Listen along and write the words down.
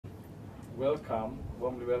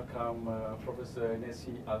warmly welcome Professor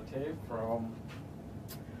Nezih Altay from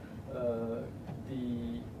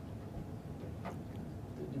the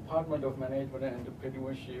Department of Management and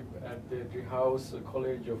Entrepreneurship at the DePaul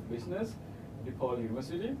College of Business, DePaul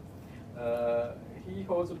University. He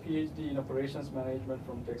holds a PhD in Operations Management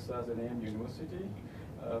from Texas A&M University.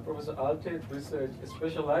 Professor Altay's research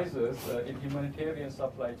specializes in humanitarian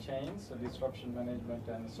supply chains, disruption management,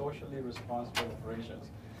 and socially responsible operations.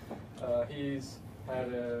 He's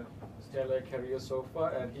had a stellar career so far,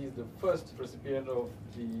 and he's the first recipient of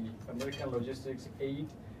the American Logistics Aid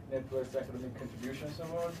Network's Academic Contributions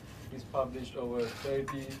Award. He's published over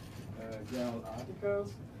 30 journal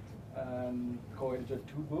articles and co-edited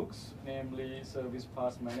 2 books, namely Service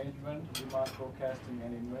Pass Management, Demand Forecasting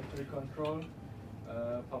and Inventory Control,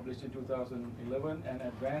 published in 2011, and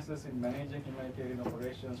Advances in Managing Humanitarian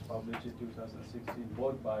Operations, published in 2016,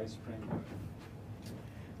 both by Springer.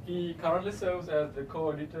 He currently serves as the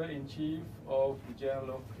co-editor-in-chief of the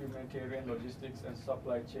Journal of Humanitarian Logistics and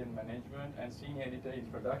Supply Chain Management and senior editor in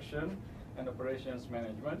Production and Operations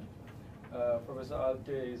Management. Professor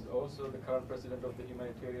Altay is also the current president of the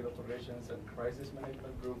Humanitarian Operations and Crisis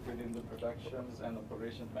Management Group within the Productions and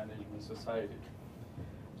Operations Management Society.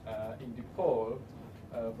 In DePaul,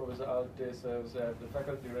 Professor Altay serves as the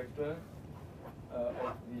faculty director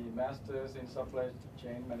of the Masters in Supply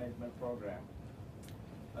Chain Management program.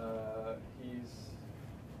 He's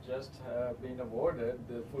just been awarded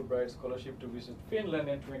the Fulbright Scholarship to visit Finland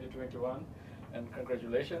in 2021, and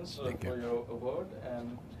congratulations for your award.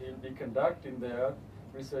 And he'll be conducting their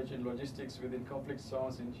research in logistics within conflict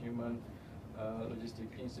zones in Human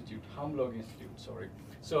Logistics Institute, Hamlog Institute, sorry.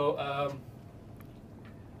 So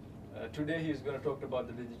today he's going to talk about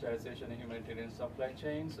the digitization in humanitarian supply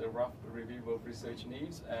chains, a rough review of research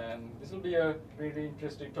needs, and this will be a really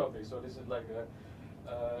interesting topic. So this is like a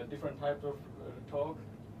different type of talk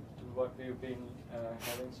to what we've been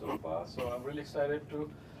having so far. So I'm really excited to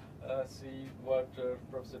see what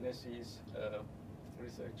Professor Nezih's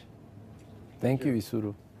research. Thank you,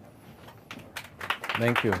 Isuru.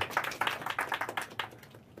 Thank you.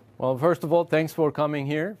 Well, first of all, thanks for coming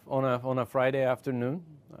here on a Friday afternoon.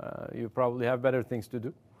 You probably have better things to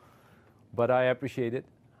do, but I appreciate it.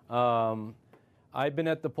 I've been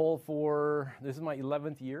at DePaul this is my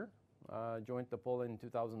 11th year. Joined DePaul in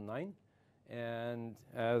 2009. And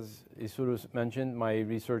as Isuru mentioned, my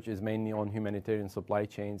research is mainly on humanitarian supply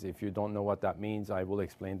chains. If you don't know what that means, I will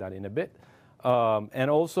explain that in a bit. And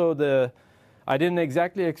also I didn't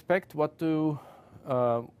exactly expect who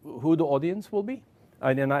the audience will be.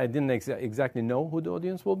 I didn't exactly know who the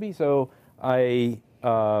audience will be. So I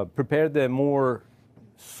prepared a more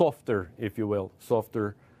softer, if you will,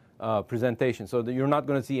 presentation. So that you're not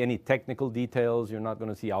going to see any technical details. You're not going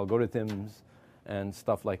to see algorithms and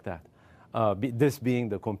stuff like that. This being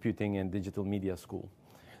the Computing and Digital Media School.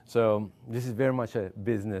 So this is very much a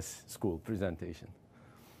business school presentation.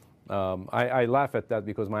 I laugh at that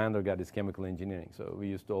because my undergrad is chemical engineering. So we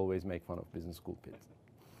used to always make fun of business school kids.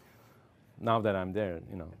 Now that I'm there,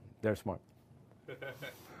 they're smart.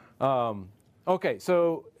 Okay,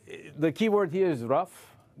 so the key word here is rough,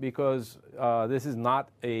 because this is not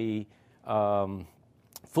a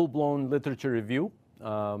full-blown literature review.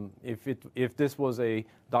 If this was a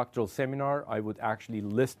doctoral seminar, I would actually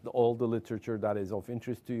list all the literature that is of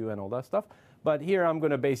interest to you and all that stuff. But here I'm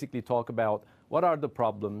going to basically talk about what are the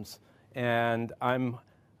problems, and I'm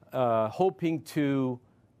hoping to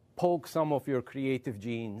poke some of your creative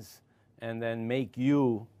genes and then make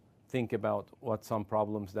you think about what some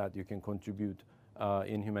problems that you can contribute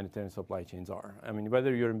in humanitarian supply chains are. I mean,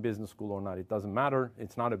 whether you're in business school or not, it doesn't matter.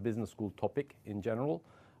 It's not a business school topic in general.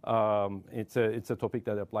 It's a topic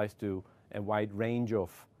that applies to a wide range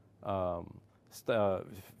of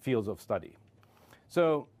fields of study.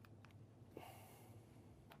 So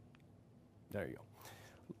there you go.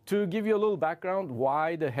 To give you a little background,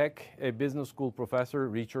 why the heck a business school professor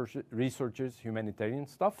researches humanitarian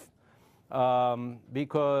stuff?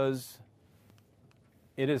 Because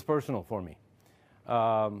it is personal for me.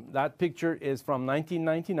 That picture is from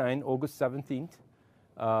 1999, August 17th.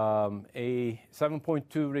 A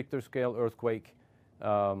 7.2 Richter scale earthquake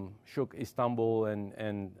shook Istanbul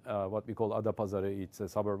and what we call Adapazarı. It's a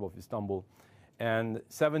suburb of Istanbul. And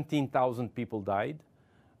 17,000 people died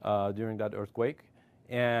during that earthquake.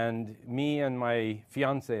 And me and my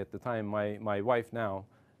fiance at the time, my wife now,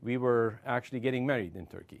 we were actually getting married in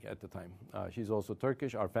Turkey at the time. She's also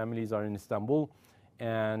Turkish. Our families are in Istanbul.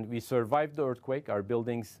 And we survived the earthquake. Our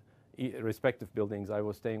buildings, respective buildings, I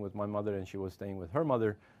was staying with my mother and she was staying with her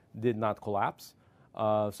mother, did not collapse.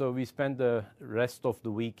 So we spent the rest of the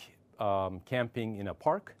week camping in a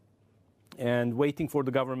park. and waiting for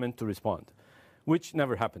the government to respond, which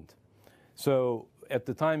never happened. So at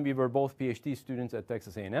the time, we were both PhD students at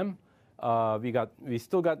Texas A&M. We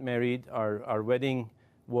still got married. Our wedding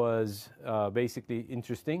was basically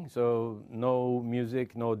interesting. So no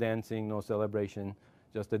music, no dancing, no celebration,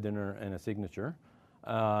 just a dinner and a signature.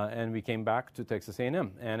 And we came back to Texas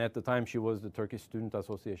A&M. And at the time, she was the Turkish Student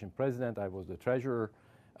Association president. I was the treasurer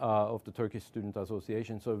of the Turkish Student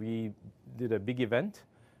Association. So we did a big event,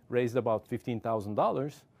 raised about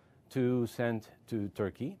 $15,000 to send to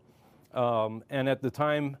Turkey. And at the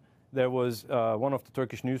time, there was one of the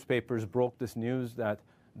Turkish newspapers broke this news that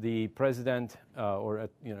the president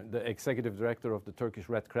the executive director of the Turkish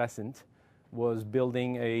Red Crescent was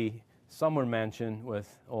building a summer mansion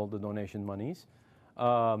with all the donation monies.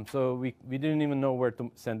 So we didn't even know where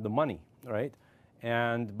to send the money, right?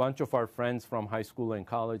 And a bunch of our friends from high school and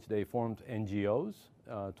college, they formed NGOs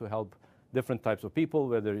to help different types of people,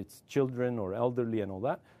 whether it's children or elderly and all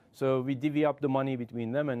that. So we divvy up the money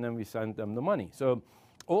between them, and then we send them the money. So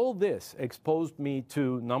all this exposed me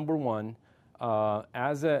to, number one,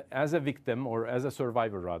 as a victim, or as a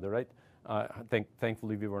survivor rather, right?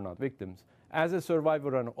 Thankfully, we were not victims. As a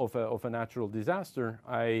survivor of a natural disaster,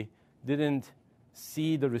 I didn't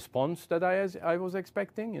see the response that I was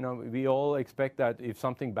expecting. You know, we all expect that if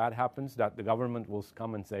something bad happens, that the government will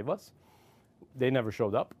come and save us. They never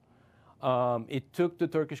showed up. It took the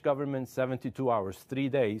Turkish government 72 hours, 3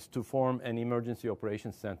 days, to form an emergency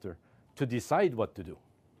operations center to decide what to do,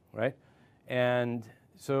 right? And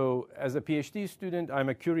so as a PhD student, I'm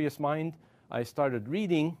a curious mind. I started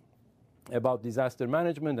reading about disaster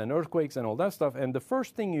management and earthquakes and all that stuff. And the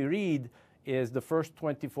first thing you read is the first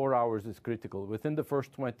 24 hours is critical. Within the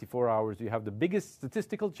first 24 hours, you have the biggest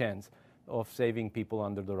statistical chance of saving people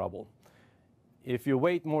under the rubble. If you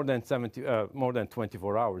wait more than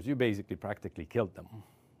 24 hours, you basically practically killed them,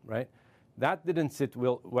 right? That didn't sit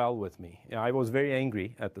well with me. I was very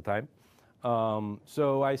angry at the time.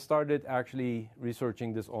 So I started actually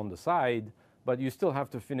researching this on the side, but you still have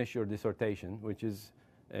to finish your dissertation, which is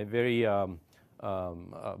a very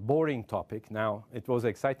boring topic. Now, it was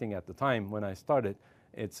exciting at the time when I started.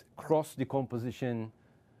 It's cross-decomposition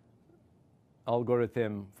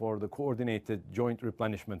algorithm for the coordinated joint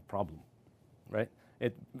replenishment problem, right?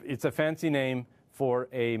 It's a fancy name for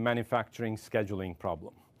a manufacturing scheduling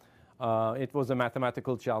problem. It was a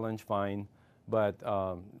mathematical challenge, fine, but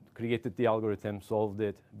created the algorithm, solved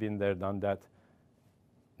it, been there, done that.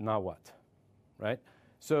 Now what, right?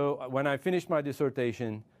 So when I finished my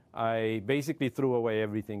dissertation, I basically threw away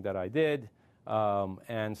everything that I did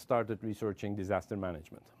and started researching disaster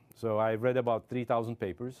management. So I read about 3,000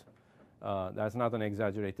 papers. That's not an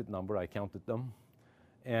exaggerated number. I counted them.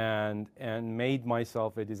 And made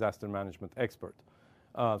myself a disaster management expert.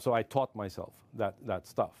 So I taught myself that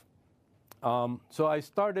stuff. So I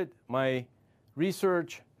started my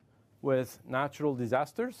research with natural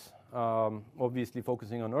disasters, obviously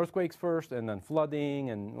focusing on earthquakes first, and then flooding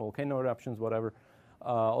and volcano eruptions, whatever,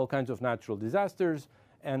 all kinds of natural disasters,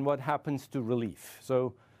 and what happens to relief.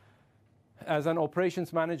 So as an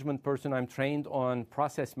operations management person, I'm trained on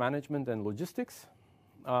process management and logistics.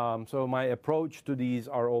 So my approach to these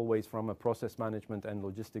are always from a process management and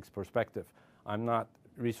logistics perspective. I'm not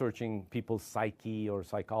researching people's psyche or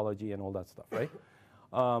psychology and all that stuff, right?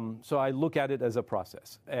 So I look at it as a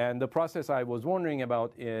process. And the process I was wondering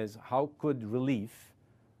about is how could relief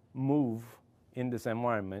move in this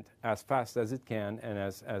environment as fast as it can and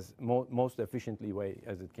as most efficiently way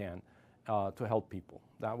as it can to help people.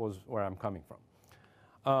 That was where I'm coming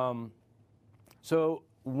from. So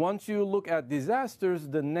once you look at disasters,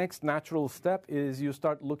 the next natural step is you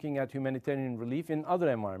start looking at humanitarian relief in other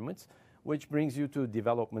environments, which brings you to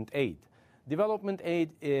development aid. Development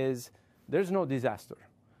aid is, there's no disaster.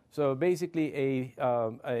 So basically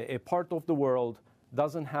a part of the world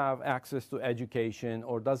doesn't have access to education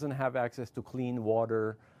or doesn't have access to clean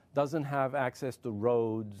water, doesn't have access to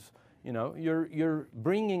roads. You know, you're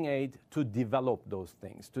bringing aid to develop those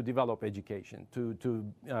things, to develop education,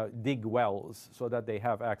 to dig wells so that they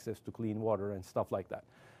have access to clean water and stuff like that.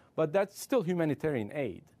 But that's still humanitarian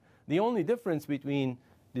aid. The only difference between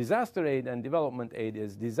disaster aid and development aid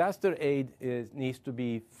is disaster aid needs to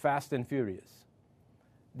be fast and furious.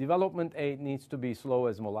 Development aid needs to be slow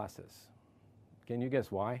as molasses. Can you guess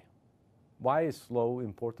why? Why is slow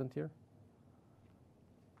important here?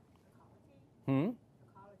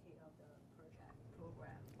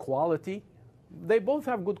 Quality. They both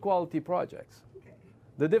have good quality projects. Okay.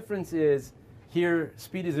 The difference is here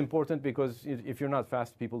speed is important because if you're not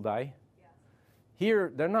fast, people die. Yeah.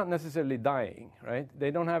 Here, they're not necessarily dying, right? They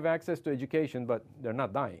don't have access to education, but they're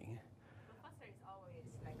not dying. Faster is always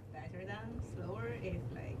like better than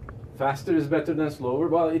faster is better than slower.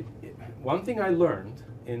 Well, one thing I learned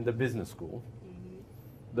in the business school,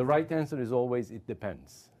 the right answer is always it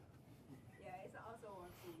depends. Yeah, it's also one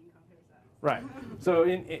in computer science. Right. So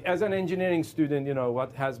as an engineering student, you know,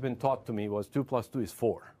 what has been taught to me was 2 + 2 is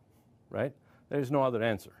 4, right? There's no other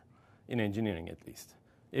answer in engineering, at least.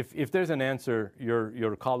 If there's an answer,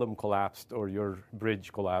 your column collapsed or your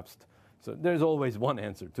bridge collapsed. So there's always one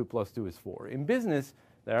answer, 2 + 2 is 4. In business,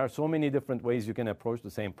 there are so many different ways you can approach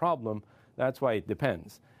the same problem. That's why it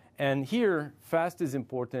depends. And here, fast is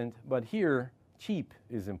important, but here, cheap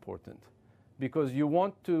is important. Because you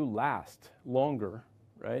want to last longer,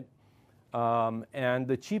 right? And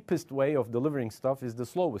the cheapest way of delivering stuff is the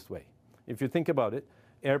slowest way. If you think about it,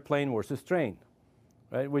 airplane versus train,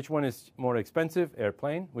 right? Which one is more expensive?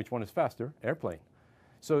 Airplane. Which one is faster? Airplane.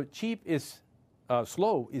 So cheap is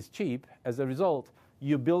slow is cheap. As a result,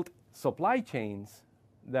 you build supply chains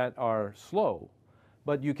that are slow,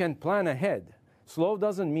 but you can plan ahead. Slow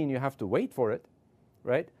doesn't mean you have to wait for it,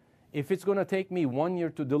 right? If it's going to take me 1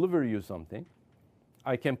 year to deliver you something,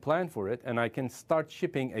 I can plan for it, and I can start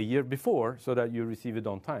shipping a year before so that you receive it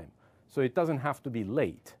on time. So it doesn't have to be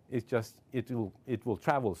late. It's just it will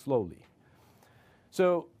travel slowly.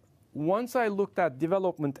 So once I looked at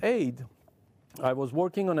development aid, I was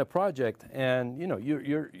working on a project, and you know,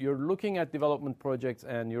 you're looking at development projects,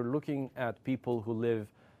 and you're looking at people who live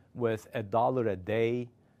with $1 a day,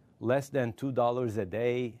 less than $2 a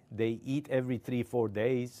day. They eat every 3-4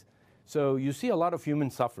 days. So you see a lot of human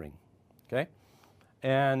suffering, okay?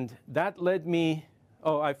 And that led me,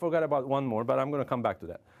 oh, I forgot about one more, but I'm going to come back to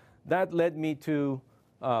that. That led me to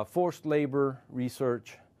forced labor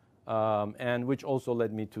research, and which also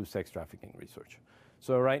led me to sex trafficking research.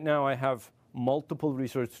 So right now I have multiple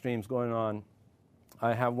research streams going on.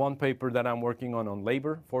 I have one paper that I'm working on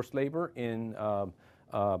labor, forced labor in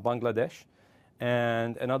Bangladesh,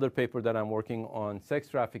 and another paper that I'm working on sex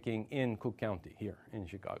trafficking in Cook County here in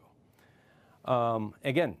Chicago.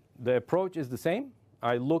 Again, the approach is the same.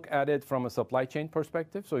 I look at it from a supply chain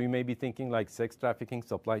perspective. So you may be thinking like sex trafficking,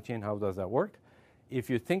 supply chain, how does that work? If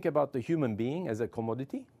you think about the human being as a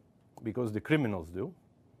commodity, because the criminals do,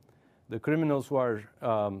 the criminals who are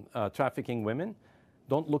trafficking women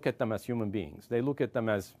don't look at them as human beings. They look at them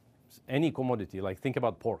as any commodity, like think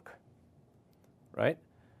about pork, right?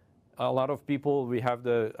 A lot of people, we have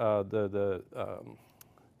the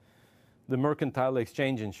mercantile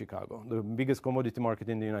exchange in Chicago, the biggest commodity market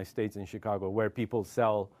in the United States in Chicago, where people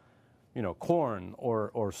sell, you know, corn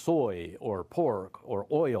or soy or pork or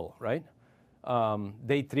oil, right?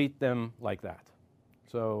 They treat them like that.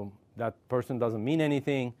 So that person doesn't mean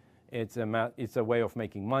anything. It's a way of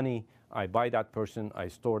making money. I buy that person, I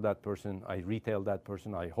store that person, I retail that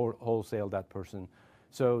person, I wholesale that person.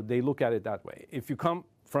 So they look at it that way. If you come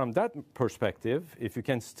from that perspective, if you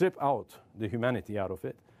can strip out the humanity out of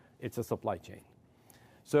it, it's a supply chain.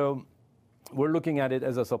 So we're looking at it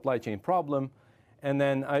as a supply chain problem. And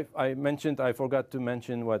then I forgot to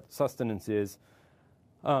mention what sustenance is.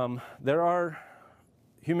 There are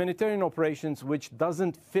humanitarian operations which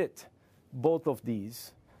doesn't fit both of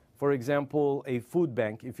these. For example, a food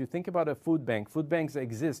bank. If you think about a food bank, food banks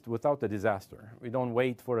exist without a disaster. We don't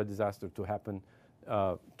wait for a disaster to happen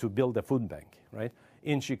to build a food bank, right?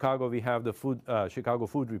 In Chicago, we have the Chicago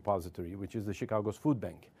Food Repository, which is the Chicago's food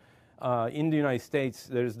bank. In the United States,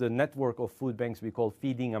 there's the network of food banks we call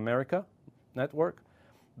Feeding America network.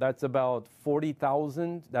 That's about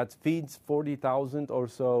 40,000. That feeds 40,000 or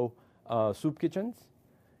so soup kitchens,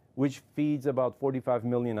 which feeds about 45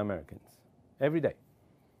 million Americans every day.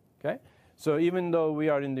 Okay? So even though we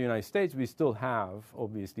are in the United States, we still have,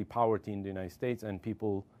 obviously, poverty in the United States, and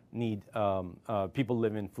people need, people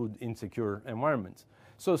live in food insecure environments.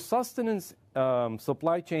 So sustenance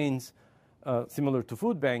supply chains, similar to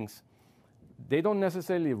food banks, they don't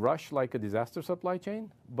necessarily rush like a disaster supply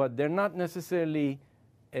chain, but they're not necessarily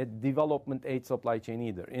a development aid supply chain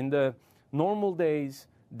either. In the normal days,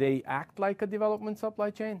 they act like a development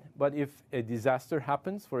supply chain, but if a disaster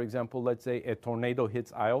happens, for example, let's say a tornado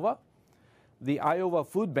hits Iowa, the Iowa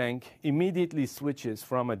Food Bank immediately switches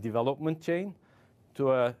from a development chain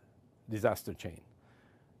to a disaster chain.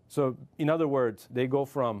 So in other words, they go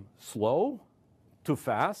from slow to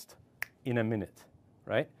fast in a minute,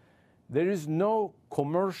 right? There is no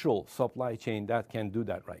commercial supply chain that can do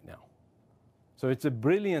that right now. So it's a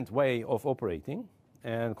brilliant way of operating,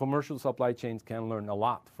 and commercial supply chains can learn a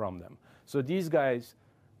lot from them. So these guys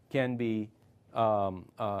can be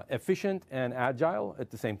efficient and agile at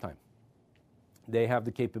the same time. They have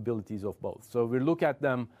the capabilities of both. So we look at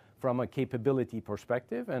them from a capability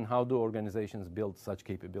perspective, and how do organizations build such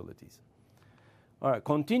capabilities. All right,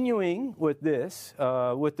 continuing with this,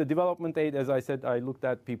 with the development aid, as I said, I looked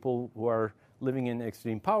at people who are living in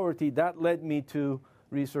extreme poverty. That led me to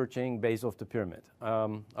researching base of the pyramid.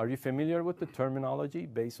 Are you familiar with the terminology,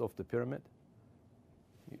 base of the pyramid?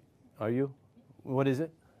 Are you? What is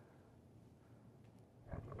it?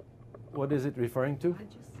 What is it referring to?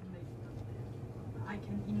 I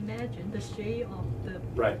can imagine the shape of the...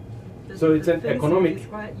 Right. So it's an economic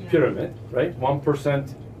pyramid, right?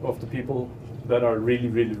 1% of the people that are really,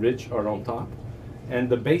 really rich are on top. And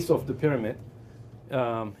the base of the pyramid,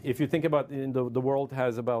 if you think about it, the world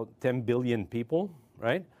has about 10 billion people,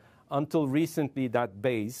 right? Until recently, that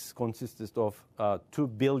base consisted of 2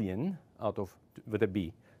 billion out of, with a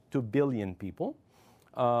B, 2 billion people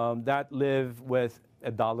that live with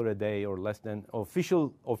 $1 a day or less than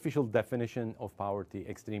official definition of poverty,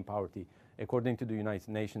 extreme poverty, according to the United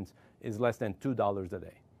Nations, is less than $2 a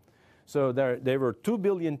day. So there were 2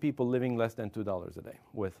 billion people living less than $2 a day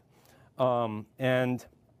with. And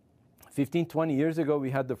 15, 20 years ago, we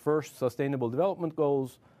had the first Sustainable Development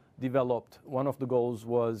Goals developed. One of the goals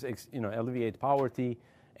was alleviate poverty,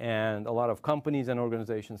 and a lot of companies and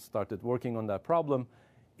organizations started working on that problem.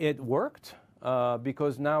 It worked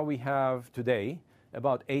because now we have today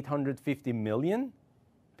about 850 million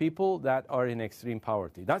people that are in extreme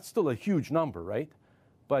poverty. That's still a huge number, right?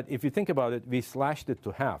 But if you think about it, we slashed it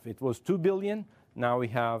to half. It was 2 billion, now we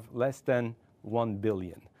have less than 1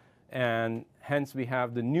 billion. And hence we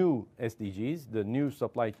have the new SDGs, the new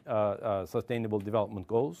Sustainable Development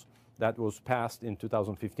Goals that was passed in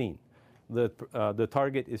 2015. The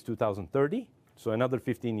target is 2030, so another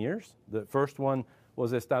 15 years. The first one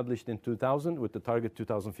was established in 2000 with the target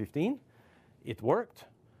 2015. It worked.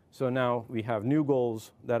 So now we have new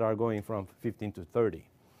goals that are going from 15 to 30.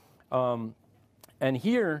 And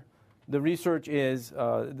here, the research is,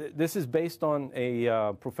 this is based on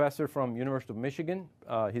a professor from University of Michigan.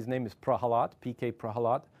 His name is Prahalad, P.K.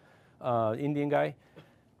 Prahalad, Indian guy.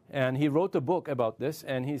 And he wrote a book about this,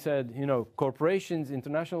 and he said, corporations,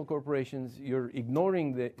 international corporations, you're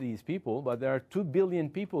ignoring these people, but there are 2 billion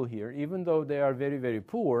people here. Even though they are very, very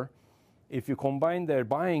poor, if you combine their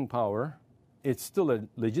buying power, it's still a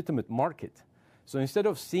legitimate market. So instead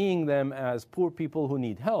of seeing them as poor people who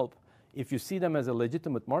need help, if you see them as a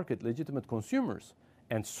legitimate market, legitimate consumers,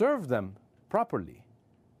 and serve them properly,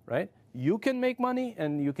 right, you can make money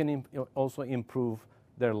and you can also improve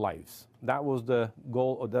their lives. That was the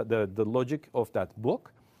goal, or the logic of that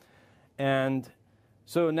book. And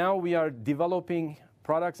so now we are developing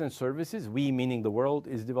products and services. We, meaning the world,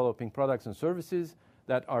 is developing products and services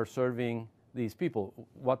that are serving these people.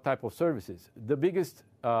 What type of services? The biggest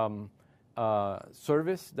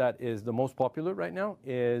service that is the most popular right now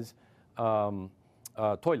is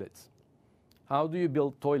toilets. How do you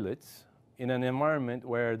build toilets in an environment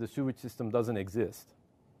where the sewage system doesn't exist,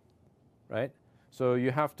 right? So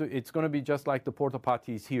you have to, it's going to be just like the porta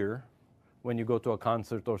potties here when you go to a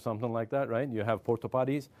concert or something like that, right? You have porta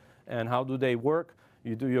potties, and how do they work?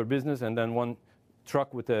 You do your business, and then one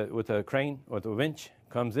truck with a crane or a winch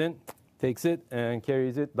comes in, takes it and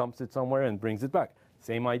carries it, dumps it somewhere, and brings it back.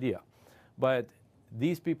 Same idea. But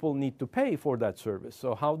these people need to pay for that service.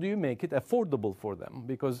 So how do you make it affordable for them?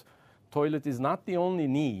 Because toilet is not the only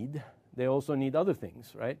need. They also need other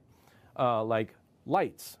things, right? Like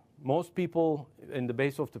lights. Most people in the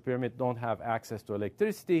base of the pyramid don't have access to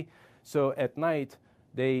electricity. So at night,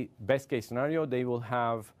 best case scenario, they will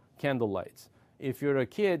have candle lights. If you're a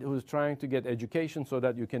kid who's trying to get education so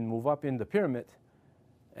that you can move up in the pyramid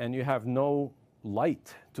and you have no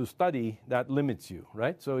light to study, that limits you,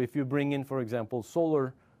 right? So if you bring in, for example,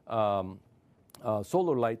 solar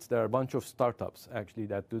lights, there are a bunch of startups actually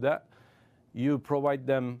that do that. You provide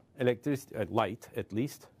them electricity, light at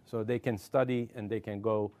least, so they can study and they can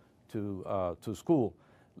go to school.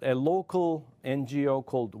 A local NGO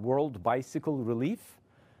called World Bicycle Relief,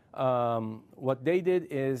 what they did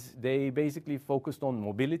is they basically focused on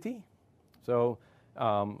mobility. So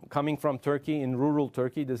coming from Turkey, in rural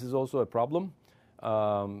Turkey, this is also a problem.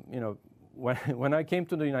 When I came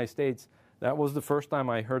to the United States, that was the first time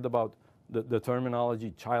I heard about the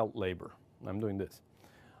terminology child labor. I'm doing this.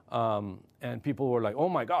 And people were like, oh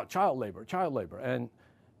my God, child labor, child labor. And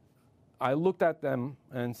I looked at them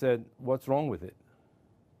and said, what's wrong with it?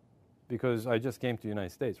 Because I just came to the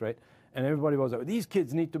United States, right? And everybody was like, these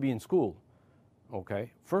kids need to be in school.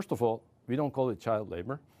 Okay, first of all, we don't call it child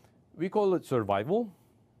labor. We call it survival.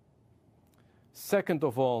 Second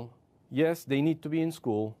of all, yes, they need to be in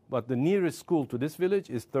school, but the nearest school to this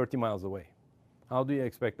village is 30 miles away. How do you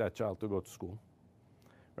expect that child to go to school,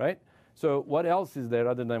 right? So what else is there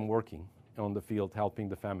other than working on the field, helping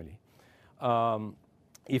the family?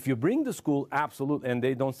 If you bring the school, absolutely, and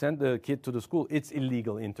they don't send the kid to the school, it's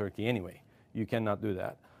illegal in Turkey anyway. You cannot do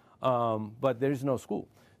that. But there's no school.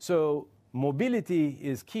 So mobility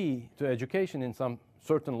is key to education in some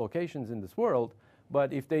certain locations in this world.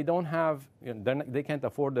 But if they don't have, they can't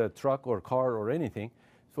afford a truck or car or anything.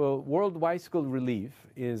 So World Bicycle Relief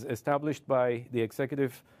is established by the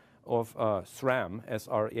executive of SRAM,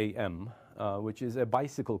 S-R-A-M, which is a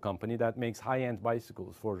bicycle company that makes high-end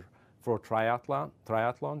bicycles for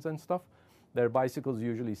triathlons and stuff. Their bicycles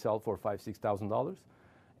usually sell for $5,000, $6,000.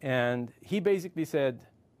 And he basically said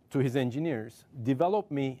to his engineers, develop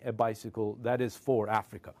me a bicycle that is for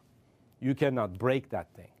Africa. You cannot break that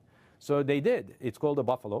thing. So they did. It's called a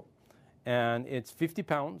Buffalo. And it's 50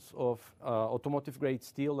 pounds of automotive-grade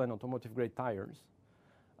steel and automotive-grade tires.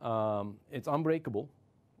 It's unbreakable.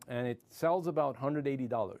 And it sells about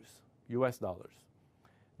 $180 US dollars.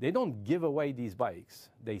 They don't give away these bikes.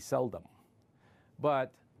 They sell them.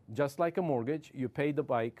 But just like a mortgage, you pay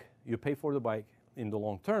for the bike in the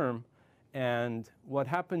long term. And what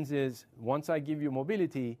happens is, once I give you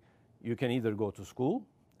mobility, you can either go to school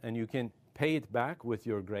and you can pay it back with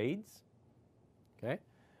your grades, okay?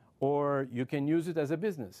 Or you can use it as a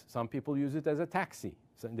business. Some people use it as a taxi.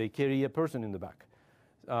 So they carry a person in the back.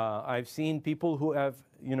 I've seen people who have,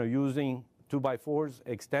 using 2x4s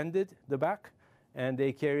extended the back, and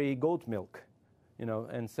they carry goat milk,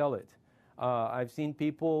 and sell it. I've seen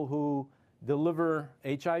people who deliver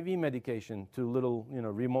HIV medication to little,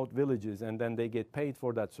 remote villages, and then they get paid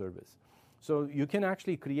for that service. So you can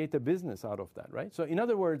actually create a business out of that, right? So in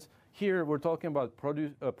other words, here we're talking about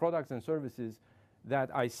products and services that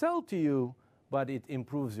I sell to you, but it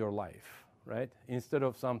improves your life, right? Instead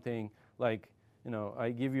of something like, I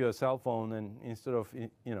give you a cell phone, and instead of,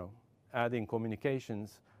 adding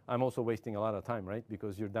communications, I'm also wasting a lot of time, right?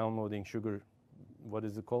 Because you're downloading what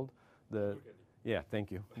is it called? Yeah,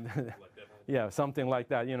 thank you. Yeah, something like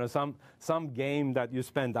that. Some game that you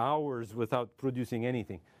spend hours without producing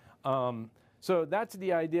anything. So that's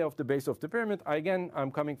the idea of the base of the pyramid. Again,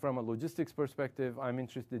 I'm coming from a logistics perspective. I'm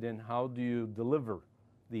interested in how do you deliver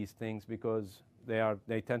these things, because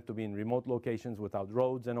they tend to be in remote locations without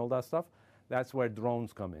roads and all that stuff. That's where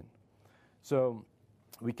drones come in. So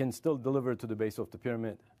we can still deliver to the base of the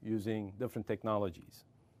pyramid using different technologies.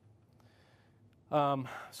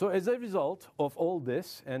 So as a result of all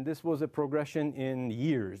this, and this was a progression in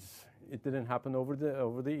years, it didn't happen over the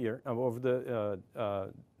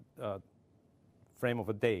frame of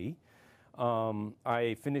a day.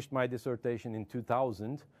 I finished my dissertation in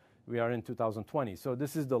 2000. We are in 2020. So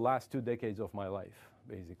this is the last 2 decades of my life,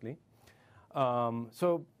 basically.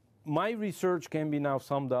 So my research can be now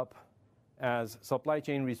summed up as supply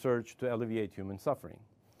chain research to alleviate human suffering.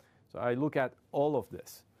 So I look at all of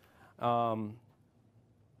this.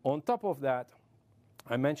 On top of that,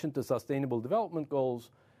 I mentioned the Sustainable Development Goals.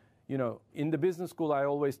 In the business school, I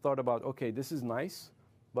always thought about, okay, this is nice,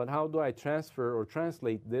 but how do I transfer or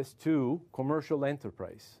translate this to commercial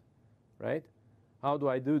enterprise, right? How do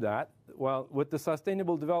I do that? Well, with the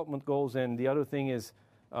Sustainable Development Goals, and the other thing is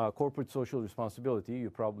corporate social responsibility. You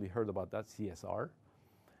probably heard about that, CSR.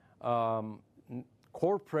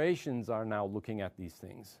 Corporations are now looking at these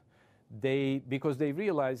things. Because they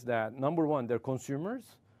realize that, number one, their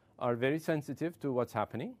consumers are very sensitive to what's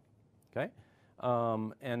happening, okay?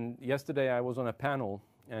 And yesterday I was on a panel,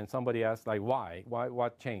 and somebody asked, why?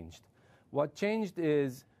 What changed? What changed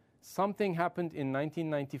is something happened in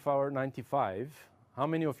 1994, 95. How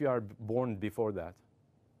many of you are born before that?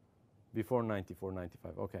 Before 94,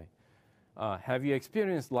 95, okay. Have you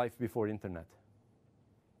experienced life before internet?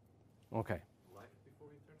 Okay. Life before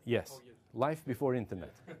internet? Yes, Oh, yes. life before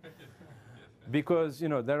internet. Yes. Because,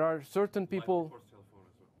 there are certain people... Life before cell phone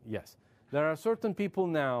as well. Yes. There are certain people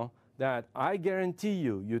now that I guarantee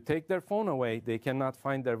you take their phone away, they cannot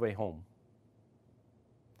find their way home.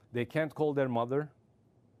 They can't call their mother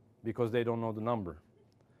because they don't know the number.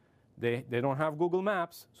 They don't have Google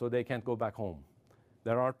Maps, so they can't go back home.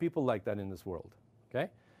 There are people like that in this world, okay?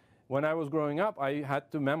 When I was growing up, I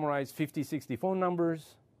had to memorize 50, 60 phone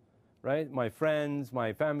numbers, right? My friends,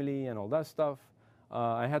 my family, and all that stuff.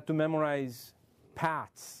 I had to memorize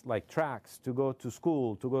paths, like tracks, to go to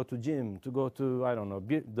school, to go to gym, to go to, I don't know,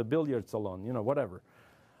 the billiard salon, whatever.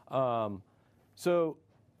 So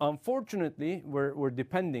unfortunately, we're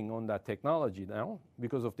depending on that technology now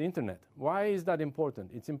because of the internet. Why is that important?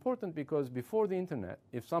 It's important because before the internet,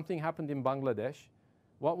 if something happened in Bangladesh,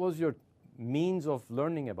 what was your means of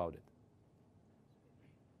learning about it?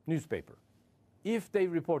 Newspaper, if they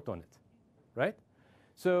report on it, right?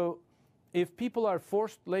 So if people are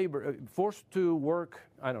forced to work,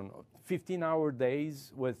 I don't know, 15-hour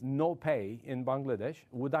days with no pay in Bangladesh,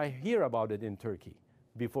 would I hear about it in Turkey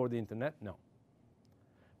before the internet? No.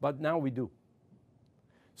 But now we do.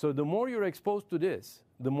 So the more you're exposed to this,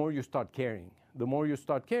 the more you start caring. The more you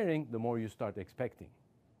start caring, the more you start expecting,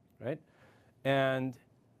 right? And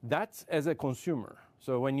that's as a consumer.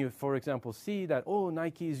 So when you, for example, see that, oh,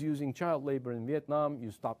 Nike is using child labor in Vietnam, you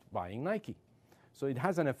stop buying Nike. So it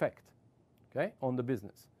has an effect, okay, on the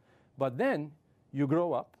business. But then you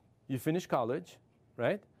grow up, you finish college,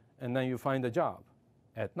 right? And then you find a job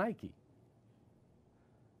at Nike.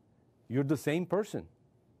 You're the same person.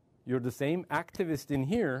 You're the same activist in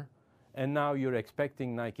here, and now you're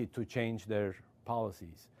expecting Nike to change their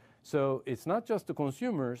policies. So it's not just the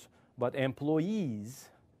consumers, but employees,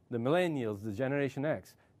 the millennials, the Generation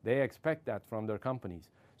X, they expect that from their companies.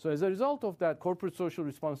 So as a result of that, corporate social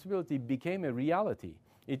responsibility became a reality.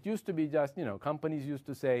 It used to be just, companies used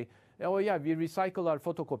to say, oh yeah, we recycle our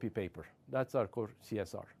photocopy paper. That's our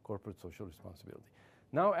CSR, corporate social responsibility.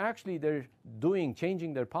 Now actually they're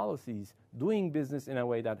changing their policies, doing business in a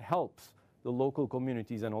way that helps the local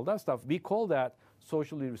communities and all that stuff. We call that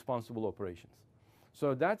socially responsible operations.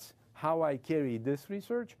 So that's how I carry this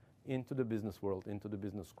research into the business world, into the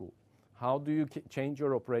business school. How do you change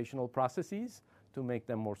your operational processes to make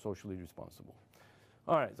them more socially responsible?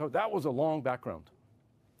 All right, so that was a long background.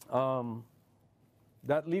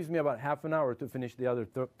 That leaves me about half an hour to finish the other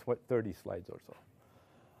 30 slides or so.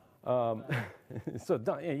 So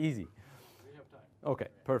easy. We have time. Okay,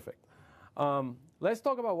 perfect. Let's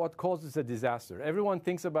talk about what causes a disaster. Everyone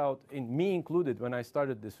thinks about, me included, when I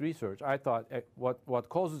started this research, I thought what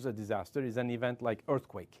causes a disaster is an event like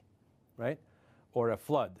earthquake, right? Or a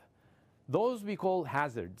flood. Those we call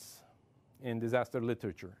hazards in disaster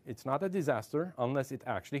literature. It's not a disaster unless it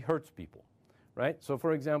actually hurts people, right? So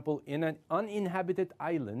for example, in an uninhabited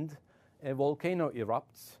island, a volcano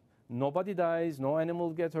erupts, nobody dies, no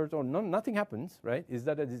animal gets hurt, or nothing happens, right? Is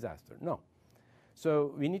that a disaster? No.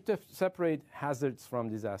 So we need to separate hazards from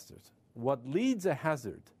disasters. What leads a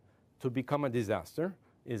hazard to become a disaster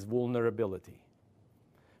is vulnerability.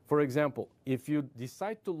 For example, if you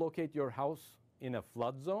decide to locate your house in a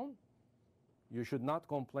flood zone, you should not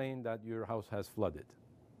complain that your house has flooded.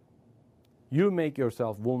 You make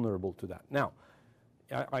yourself vulnerable to that. Now,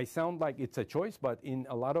 I sound like it's a choice, but in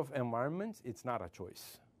a lot of environments, it's not a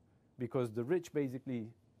choice. Because the rich basically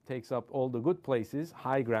takes up all the good places,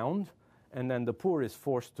 high ground, and then the poor is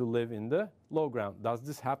forced to live in the low ground. Does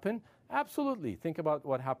this happen? Absolutely. Think about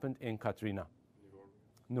what happened in Katrina.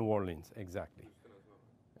 New Orleans, exactly.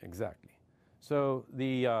 Exactly. So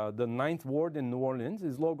the Ninth Ward in New Orleans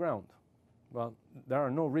is low ground. Well, there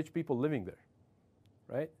are no rich people living there,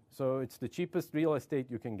 right? So it's the cheapest real estate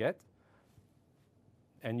you can get,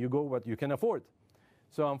 and you go what you can afford.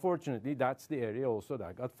 So unfortunately, that's the area also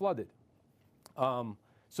that got flooded.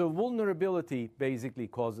 So vulnerability basically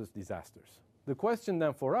causes disasters. The question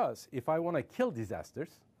then for us, if I want to kill disasters,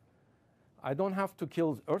 I don't have to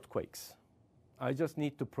kill earthquakes. I just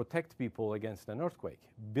need to protect people against an earthquake,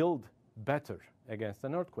 build better against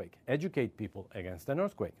an earthquake, educate people against an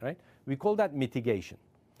earthquake, right? We call that mitigation.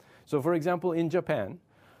 So for example, in Japan,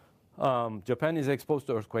 Japan is exposed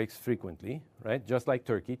to earthquakes frequently, right? Just like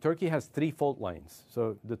Turkey. Turkey has 3 fault lines.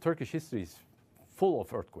 So the Turkish history is full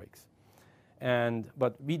of earthquakes.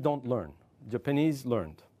 But we don't learn. Japanese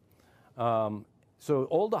learned. So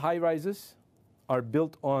all the high rises are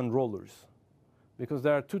built on rollers because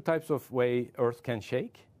there are 2 types of way earth can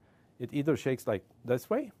shake. It either shakes like this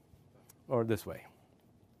way or this way.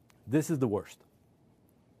 This is the worst.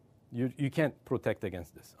 You can't protect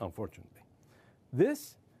against this, unfortunately.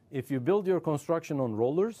 This, if you build your construction on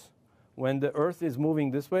rollers, when the earth is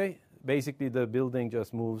moving this way, basically the building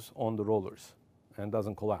just moves on the rollers and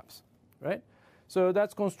doesn't collapse, right? So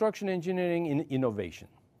that's construction engineering in innovation.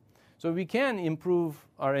 So we can improve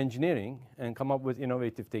our engineering and come up with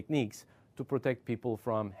innovative techniques to protect people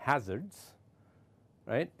from hazards,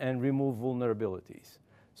 right? And remove vulnerabilities.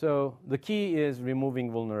 So the key is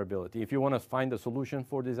removing vulnerability. If you want to find a solution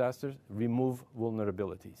for disasters, remove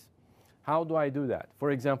vulnerabilities. How do I do that?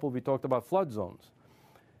 For example, we talked about flood zones.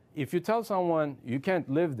 If you tell someone you can't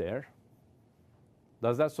live there,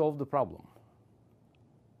 does that solve the problem?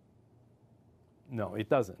 No, it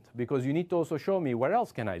doesn't, because you need to also show me where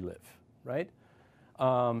else can I live, right?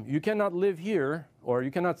 You cannot live here, or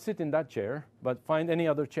you cannot sit in that chair, but find any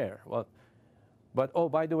other chair. Well, but oh,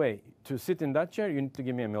 by the way, to sit in that chair, you need to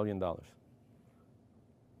give me $1 million.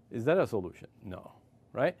 Is that a solution? No,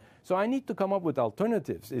 right? So I need to come up with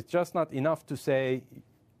alternatives. It's just not enough to say,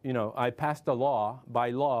 I passed a law. By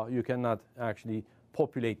law, you cannot actually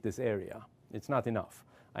populate this area. It's not enough.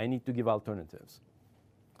 I need to give alternatives.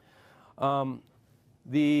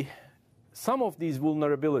 Some of these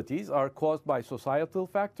vulnerabilities are caused by societal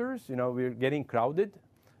factors. We're getting crowded.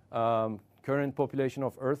 Current population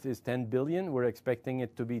of Earth is 10 billion. We're expecting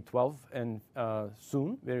it to be 12 and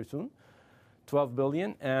very soon, 12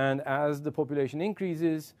 billion. And as the population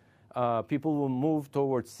increases, people will move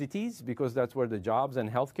towards cities because that's where the jobs and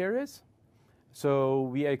healthcare is. So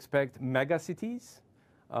we expect mega cities.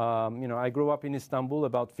 I grew up in Istanbul,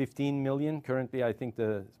 about 15 million. Currently, I think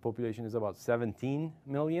the population is about 17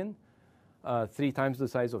 million. 3 times the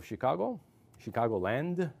size of Chicago,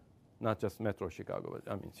 Chicagoland, not just Metro Chicago, but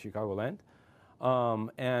Chicagoland.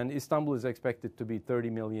 And Istanbul is expected to be 30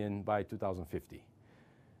 million by 2050.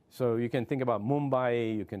 So you can think about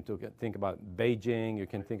Mumbai, you can think about Beijing, you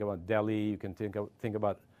can think about Delhi, you can think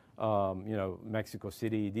about Mexico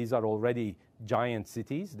City. These are already giant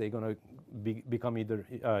cities. They're going to become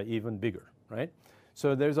even bigger, right?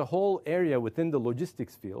 So there's a whole area within the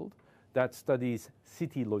logistics field that studies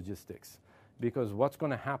city logistics. Because what's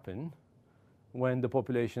going to happen when the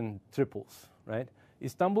population triples, right?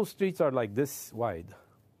 Istanbul streets are like this wide.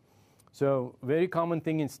 So very common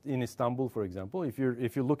thing in Istanbul, for example, if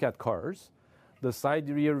you look at cars, the side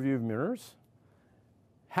rear view mirrors,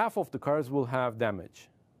 half of the cars will have damage,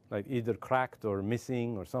 like either cracked or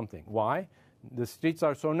missing or something. Why? The streets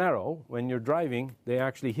are so narrow, when you're driving, they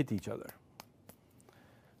actually hit each other.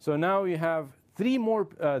 So now you have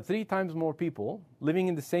 3 times more people living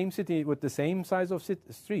in the same city with the same size of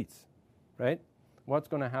streets, right? What's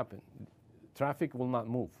going to happen? Traffic will not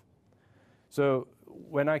move. So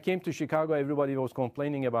when I came to Chicago, everybody was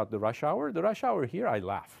complaining about the rush hour. The rush hour here, I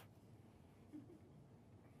laugh.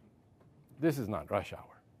 This is not rush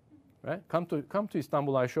hour, right? Come to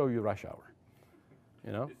Istanbul, I show you rush hour.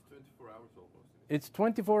 It's 24 hours almost. It's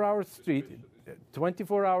 24-hour street,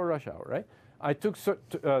 24-hour rush hour, right? I took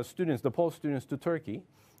students, DePaul students, to Turkey.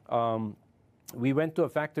 We went to a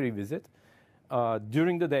factory visit.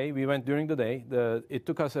 During the day, it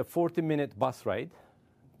took us a 40-minute bus ride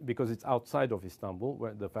because it's outside of Istanbul,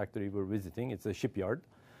 where the factory we're visiting. It's a shipyard.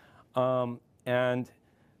 And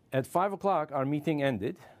at 5 o'clock, our meeting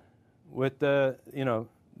ended with the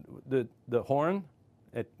horn,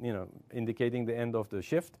 indicating the end of the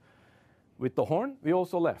shift. With the horn, we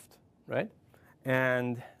also left, right?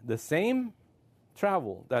 And the same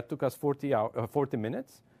travel that took us 40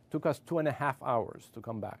 minutes took us 2.5 hours to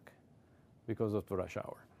come back because of the rush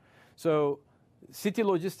hour. So city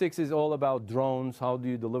logistics is all about drones. How do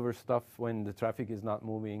you deliver stuff when the traffic is not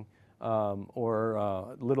moving,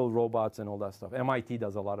 or little robots and all that stuff. MIT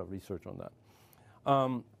does a lot of research on that.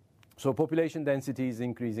 So population density is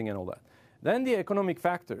increasing and all that. Then the economic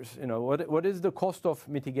factors, what is the cost of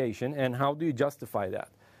mitigation and how do you justify that?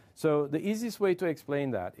 So the easiest way to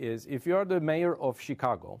explain that is if you are the mayor of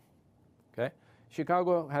Chicago, okay?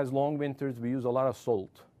 Chicago has long winters. We use a lot of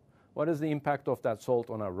salt. What is the impact of that salt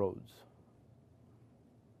on our roads?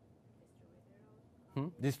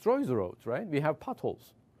 Destroys the roads, right? We have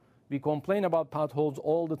potholes. We complain about potholes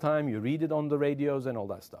all the time. You read it on the radios and all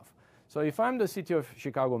that stuff. So if I'm the city of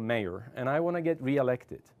Chicago mayor and I want to get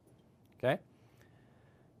reelected, okay?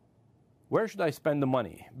 Where should I spend the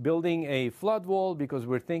money? Building a flood wall because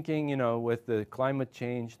we're thinking, with the climate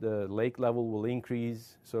change, the lake level will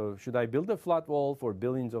increase. So should I build a flood wall for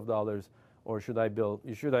billions of dollars, or should I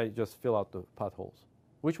just fill out the potholes?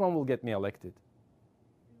 Which one will get me elected?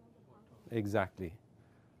 Exactly.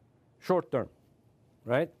 Short term,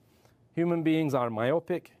 right? Human beings are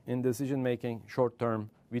myopic in decision making, short term.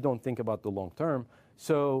 We don't think about the long term.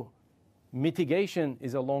 So mitigation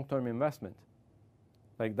is a long-term investment.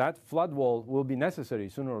 Like that flood wall will be necessary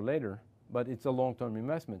sooner or later, but it's a long-term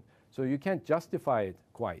investment. So you can't justify it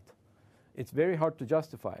quite. It's very hard to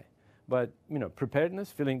justify. But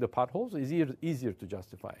preparedness, filling the potholes, is easier to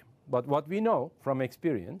justify. But what we know from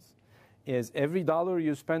experience is every dollar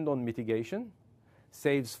you spend on mitigation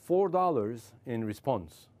saves $4 in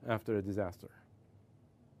response after a disaster.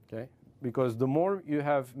 Okay? Because the more you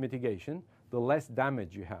have mitigation, the less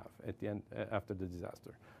damage you have at the end after the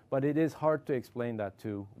disaster. But it is hard to explain that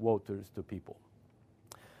to voters, to people.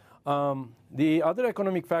 The other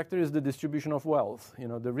economic factor is the distribution of wealth.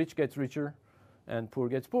 The rich gets richer and poor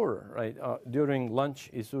gets poorer, right? During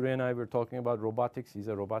lunch, Isuri and I were talking about robotics. He's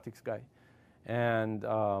a robotics guy. And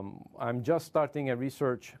I'm just starting a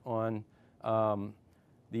research on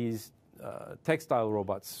these textile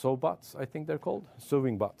robots, sew bots, I think they're called,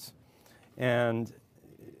 sewing bots. And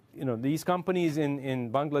these companies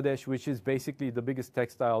in Bangladesh, which is basically the biggest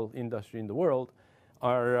textile industry in the world,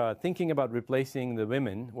 are thinking about replacing the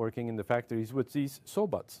women working in the factories with these sew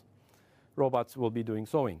bots. Robots will be doing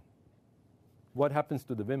sewing. What happens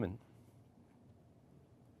to the women?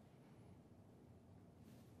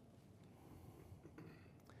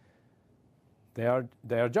 They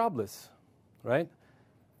are jobless, right?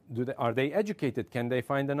 Are they educated? Can they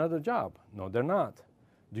find another job? No, they're not.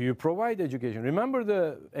 Do you provide education? Remember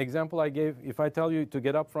the example I gave? If I tell you to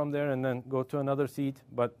get up from there and then go to another seat,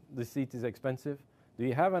 but the seat is expensive, do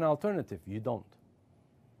you have an alternative? You don't.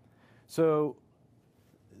 So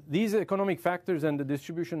these economic factors and the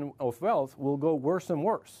distribution of wealth will go worse and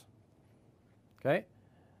worse. Okay?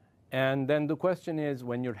 And then the question is,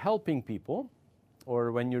 when you're helping people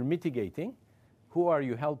or when you're mitigating, who are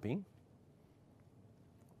you helping?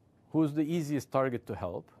 Who's the easiest target to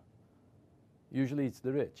help? Usually it's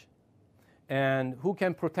the rich. And who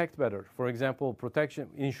can protect better? For example, protection,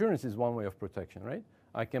 insurance is one way of protection, right?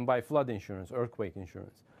 I can buy flood insurance, earthquake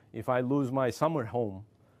insurance. If I lose my summer home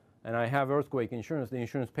and I have earthquake insurance, the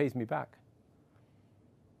insurance pays me back.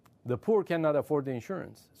 The poor cannot afford the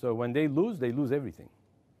insurance. So when they lose everything,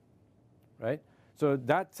 right? So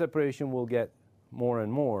that separation will get more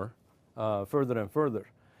and more, further and further.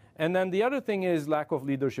 And then the other thing is lack of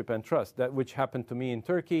leadership and trust, that which happened to me in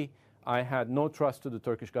Turkey. I had no trust to the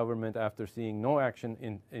Turkish government after seeing no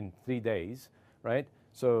action in 3 days, right?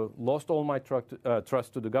 So lost all my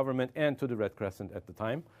trust to the government and to the Red Crescent at the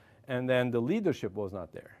time. And then the leadership was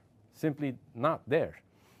not there, simply not there.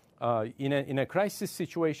 In a crisis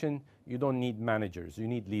situation, you don't need managers, you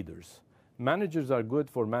need leaders. Managers are good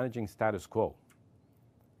for managing status quo.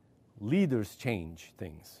 Leaders change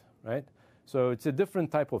things, right? So it's a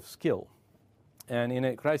different type of skill. And in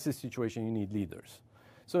a crisis situation, you need leaders.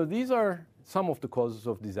 So these are some of the causes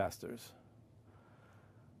of disasters.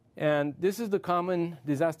 And this is the common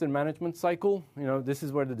disaster management cycle. You know, this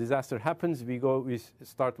is where the disaster happens. We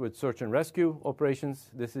start with search and rescue operations.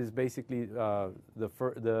 This is basically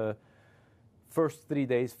the first 3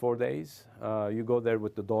 days, 4 days. You go there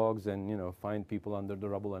with the dogs and, you know, find people under the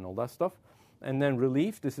rubble and all that stuff. And then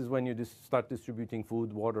relief. This is when you start distributing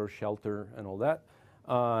food, water, shelter, and all that.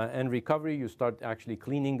 And recovery, you start actually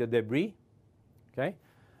cleaning the debris. Okay?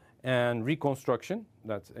 And reconstruction,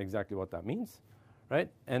 that's exactly what that means, right?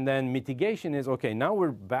 And then mitigation is, okay, now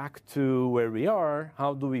we're back to where we are.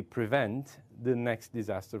 How do we prevent the next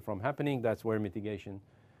disaster from happening? That's where mitigation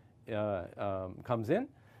comes in.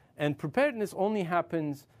 And preparedness only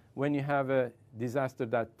happens when you have a disaster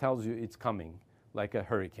that tells you it's coming, like a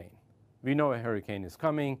hurricane. We know a hurricane is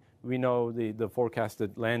coming. We know the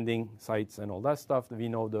forecasted landing sites and all that stuff. We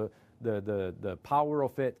know the power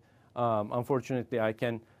of it. Unfortunately,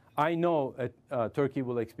 I know Turkey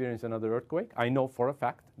will experience another earthquake. I know for a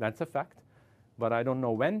fact. That's a fact. But I don't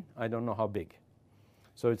know when. I don't know how big.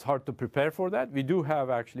 So it's hard to prepare for that. We do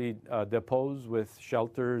have actually depots with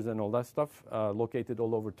shelters and all that stuff located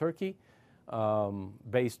all over Turkey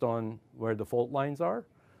based on where the fault lines are.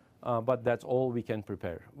 But that's all we can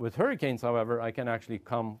prepare. With hurricanes, however, I can actually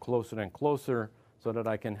come closer and closer so that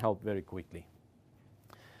I can help very quickly.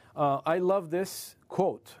 I love this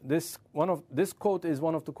quote. This quote is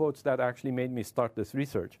one of the quotes that actually made me start this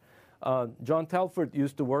research. John Telford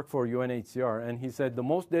used to work for UNHCR, and he said the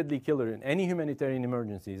most deadly killer in any humanitarian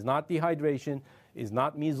emergency is not dehydration, is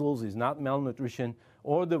not measles, is not malnutrition,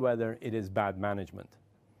 or the weather, it is bad management.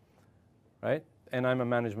 Right? And I'm a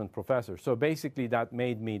management professor. So basically that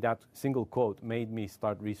single quote made me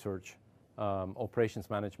start research operations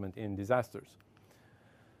management in disasters.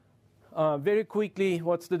 Very quickly,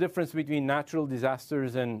 what's the difference between natural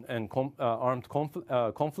disasters and armed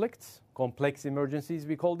conflicts? Complex emergencies,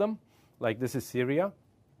 we call them. Like this is Libya,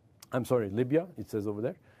 it says over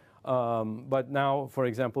there. But now, for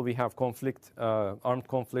example, we have armed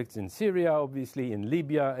conflicts in Syria, obviously, in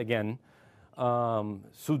Libya, again,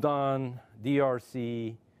 Sudan,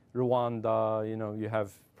 DRC, Rwanda, you know, you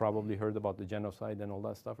have probably heard about the genocide and all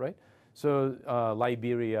that stuff, right? So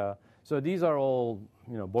Liberia. So these are all,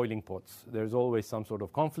 you know, boiling pots. There's always some sort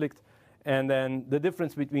of conflict. And then the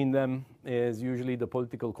difference between them is usually the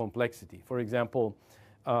political complexity. For example,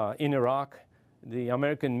 in Iraq, the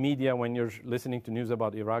American media, when you're listening to news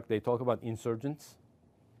about Iraq, they talk about insurgency.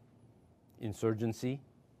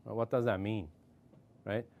 Well, what does that mean,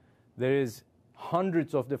 right? There is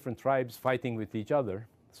hundreds of different tribes fighting with each other.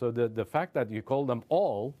 So the fact that you call them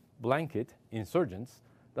all blanket insurgents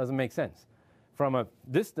doesn't make sense. From a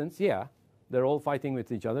distance, yeah, they're all fighting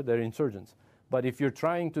with each other, they're insurgents. But if you're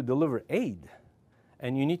trying to deliver aid,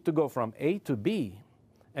 and you need to go from A to B,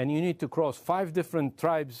 and you need to cross 5 different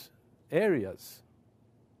tribes' areas,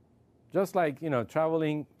 just like, you know,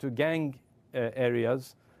 traveling to gang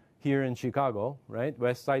areas here in Chicago, right?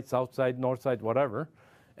 West side, south side, north side, whatever.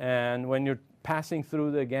 And when you're passing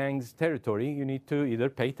through the gang's territory, you need to either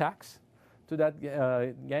pay tax to that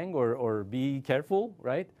gang or be careful,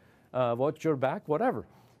 right? Watch your back, whatever.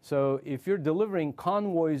 So if you're delivering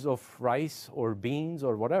convoys of rice or beans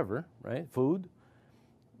or whatever, right, food,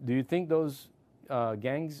 do you think those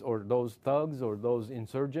gangs or those thugs or those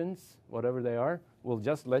insurgents, whatever they are, will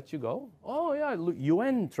just let you go? Oh yeah,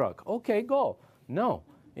 UN truck, okay, go. No,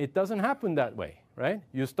 it doesn't happen that way, right?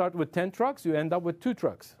 You start with 10 trucks, you end up with 2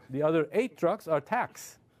 trucks. The other 8 trucks are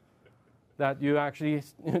tax that you actually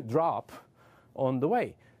drop on the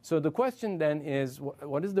way. So the question then is,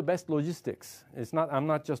 what is the best logistics? I'm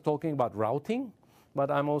not just talking about routing, but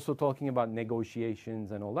I'm also talking about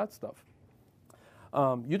negotiations and all that stuff.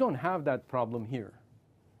 You don't have that problem here.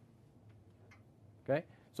 Okay?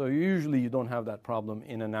 So usually you don't have that problem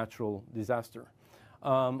in a natural disaster.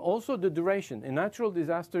 Also the duration. A natural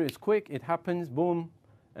disaster is quick, it happens, boom,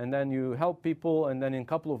 and then you help people, and then in a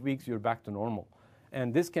couple of weeks you're back to normal.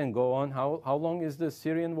 And this can go on, how long is the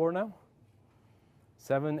Syrian war now?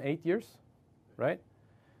 7, 8 years, right?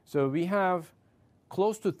 So we have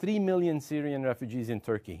close to 3 million Syrian refugees in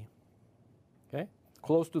Turkey, okay?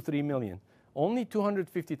 Close to 3 million. Only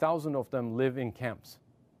 250,000 of them live in camps,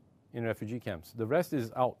 in refugee camps. The rest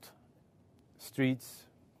is out, streets,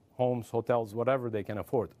 homes, hotels, whatever they can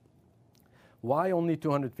afford. Why only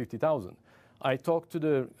 250,000? I talked to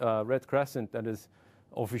the Red Crescent that is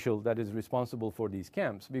responsible for these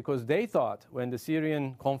camps, because they thought when the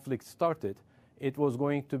Syrian conflict started, it was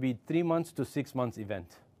going to be 3 months to 6 months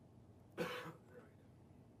event.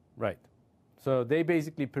 Right. So they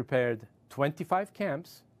basically prepared 25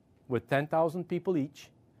 camps with 10,000 people each.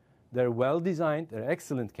 They're well designed, they're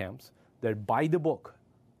excellent camps. They're by the book.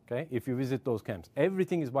 Okay? If you visit those camps,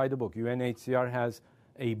 everything is by the book. UNHCR has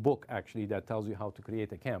a book actually that tells you how to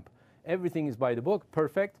create a camp. Everything is by the book,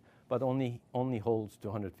 perfect, but only holds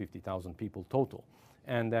 250,000 people total.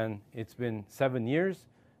 And then it's been 7 years,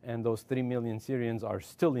 and those 3 million Syrians are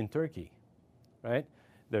still in Turkey, right?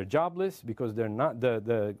 They're jobless because they're not,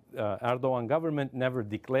 the Erdogan government never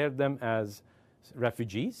declared them as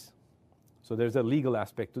refugees. So there's a legal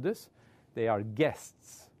aspect to this. They are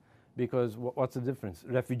guests, because what's the difference?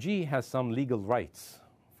 Refugee has some legal rights.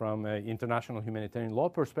 From an international humanitarian law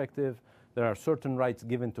perspective, there are certain rights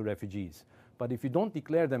given to refugees. But if you don't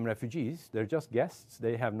declare them refugees, they're just guests,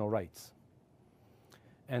 they have no rights.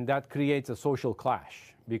 And that creates a social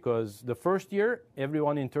clash, because the first year,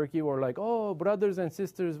 everyone in Turkey were like, oh, brothers and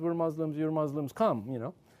sisters, we're Muslims, you're Muslims, come, you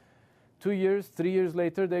know. 2 years, 3 years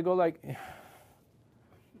later, they go like,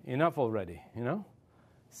 enough already, you know.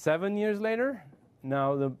 7 years later,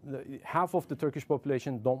 now half of the Turkish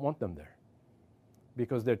population don't want them there,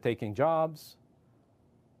 because they're taking jobs,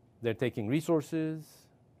 they're taking resources.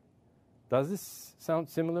 Does this sound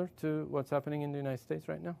similar to what's happening in the United States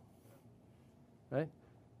right now? Right?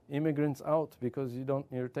 Immigrants out because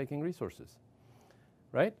you're taking resources,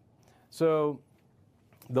 right? So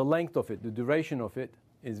the length of it, the duration of it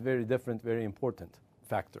is very different, very important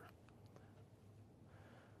factor.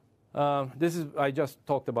 I just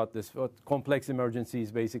talked about this. Complex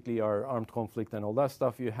emergencies basically are armed conflict and all that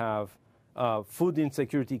stuff. You have food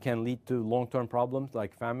insecurity can lead to long-term problems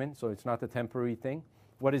like famine, so it's not a temporary thing.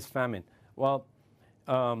 What is famine? Well,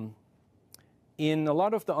 in a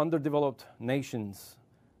lot of the underdeveloped nations,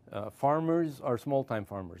 farmers are small-time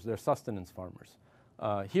farmers. They're sustenance farmers.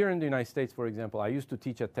 Here in the United States, for example, I used to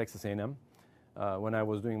teach at Texas A&M when I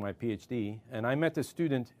was doing my PhD, and I met a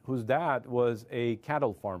student whose dad was a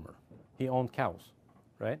cattle farmer. He owned cows,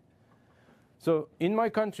 right? So in my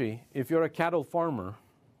country, if you're a cattle farmer,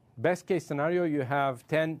 best case scenario, you have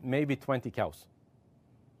 10, maybe 20 cows.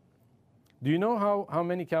 Do you know how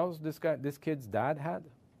many cows this kid's dad had?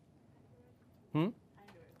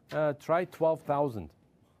 Try 12,000.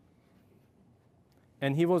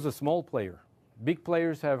 And he was a small player. Big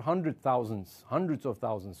players have hundreds of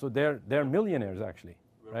thousands. So they're millionaires actually,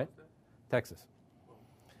 right? Texas.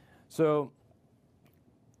 So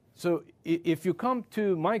if you come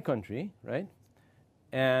to my country, right,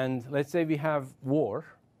 and let's say we have war,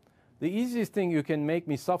 the easiest thing you can make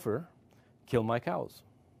me suffer, kill my cows,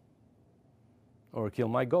 or kill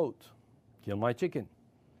my goat, kill my chicken,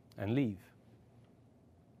 and leave.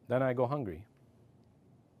 Then I go hungry,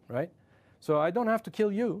 right? So I don't have to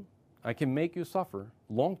kill you. I can make you suffer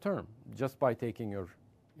long term just by taking your,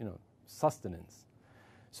 sustenance.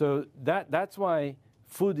 So that's why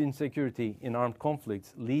food insecurity in armed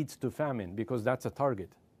conflicts leads to famine, because that's a target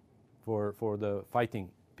for the fighting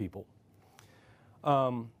people.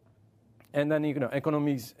 And then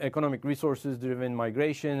economic resources driven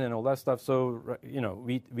migration and all that stuff. So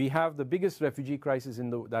we have the biggest refugee crisis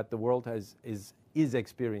that the world is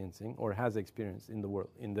experiencing or has experienced in the world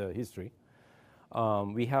in the history.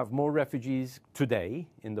 We have more refugees today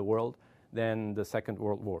in the world than the Second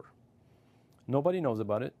World War. Nobody knows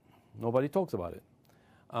about it. Nobody talks about it.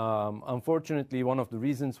 Unfortunately, one of the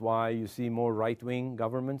reasons why you see more right-wing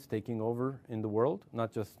governments taking over in the world,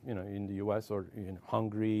 not just in the U.S. or in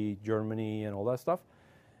Hungary, Germany, and all that stuff,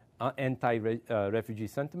 anti-refugee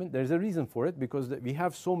sentiment. There's a reason for it because we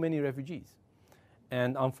have so many refugees,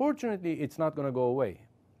 and unfortunately, it's not going to go away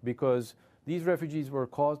because these refugees were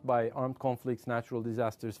caused by armed conflicts, natural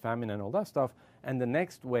disasters, famine, and all that stuff. And the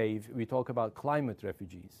next wave, we talk about climate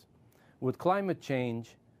refugees. With climate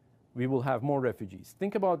change, we will have more refugees.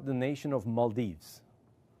 Think about the nation of Maldives.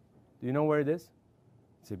 Do you know where it is?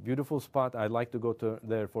 It's a beautiful spot. I'd like to go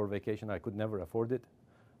there for vacation. I could never afford it.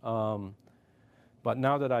 But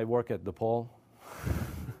now that I work at DePaul,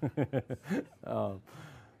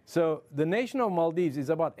 so the nation of Maldives is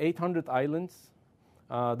about 800 islands.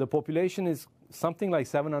 The population is something like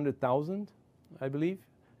 700,000, I believe.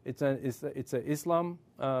 It's an Islam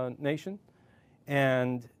nation.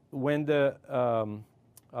 And when the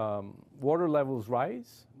water levels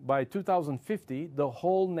rise, by 2050, the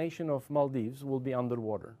whole nation of Maldives will be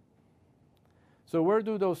underwater. So where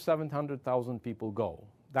do those 700,000 people go?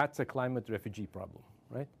 That's a climate refugee problem,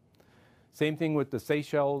 right? Same thing with the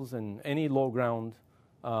Seychelles and any low ground,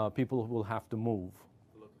 people will have to move.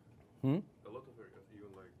 A lot of areas, even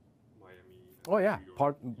like Miami. Oh yeah, New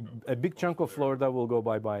York, a big chunk of Florida will go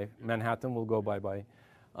bye-bye. Manhattan will go bye-bye.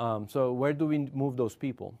 So where do we move those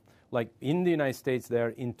people? Like in the United States, they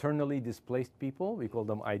are internally displaced people. We call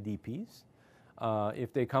them IDPs.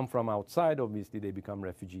 If they come from outside, obviously they become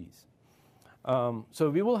refugees. So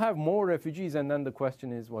we will have more refugees, and then the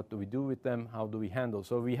question is, what do we do with them? How do we handle?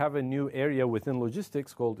 So we have a new area within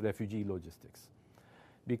logistics called refugee logistics.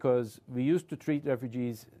 Because we used to treat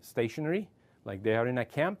refugees stationary, like they are in a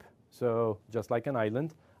camp. So just like an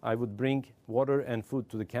island, I would bring water and food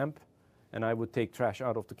to the camp, and I would take trash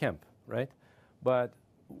out of the camp, right? But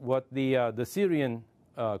what the Syrian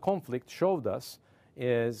conflict showed us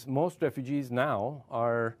is most refugees now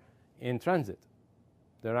are in transit.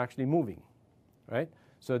 They're actually moving, right?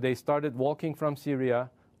 So they started walking from Syria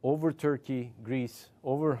over Turkey, Greece,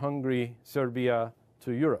 over Hungary, Serbia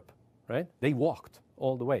to Europe, right? They walked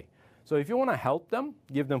all the way. So if you want to help them,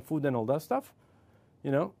 give them food and all that stuff,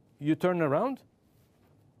 you turn around,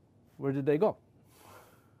 where did they go?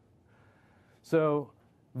 So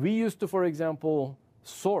we used to, for example,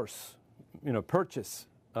 purchase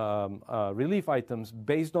relief items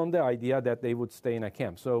based on the idea that they would stay in a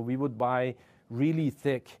camp. So we would buy really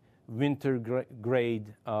thick winter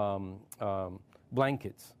grade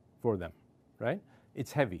blankets for them, right?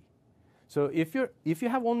 It's heavy. So if you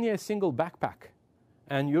have only a single backpack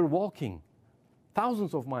and you're walking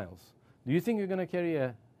thousands of miles, do you think you're going to carry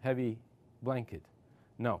a heavy blanket?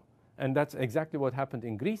 No. And that's exactly what happened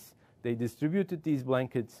in Greece. They distributed these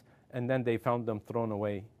blankets, and then they found them thrown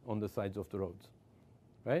away on the sides of the roads,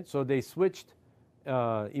 right? So they switched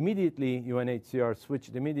immediately, UNHCR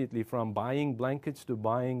switched immediately from buying blankets to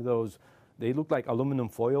buying those, they look like aluminum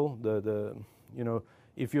foil.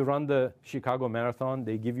 If you run the Chicago Marathon,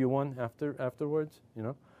 they give you one afterwards,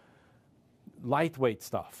 Lightweight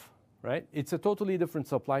stuff, right? It's a totally different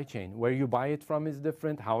supply chain. Where you buy it from is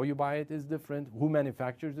different, how you buy it is different, who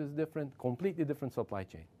manufactures is different, completely different supply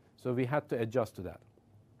chain. So we had to adjust to that.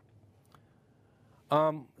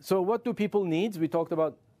 So what do people need? We talked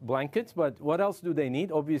about blankets, but what else do they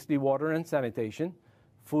need? Obviously water and sanitation,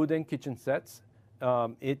 food and kitchen sets.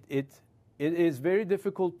 It is very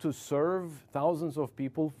difficult to serve thousands of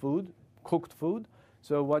people food, cooked food.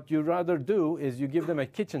 So what you rather do is you give them a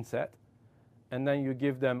kitchen set, and then you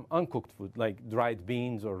give them uncooked food, like dried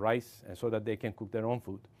beans or rice, so that they can cook their own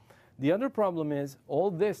food. The other problem is all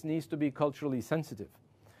this needs to be culturally sensitive.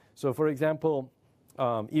 So for example,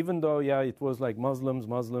 even though, it was like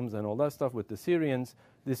Muslims and all that stuff with the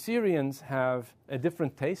Syrians have a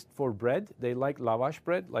different taste for bread. They like lavash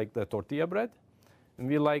bread, like the tortilla bread, and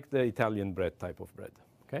we like the Italian bread type of bread,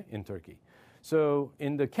 okay, in Turkey. So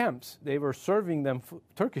in the camps, they were serving them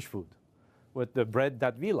Turkish food with the bread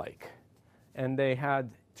that we like. And they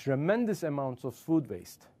had tremendous amounts of food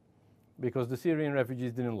waste because the Syrian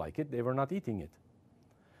refugees didn't like it. They were not eating it.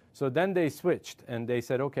 So then they switched and they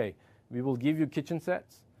said, okay, we will give you kitchen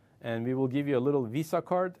sets and we will give you a little Visa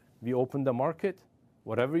card. We open the market.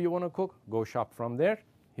 Whatever you want to cook, go shop from there.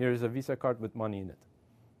 Here's a Visa card with money in it.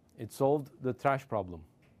 It solved the trash problem.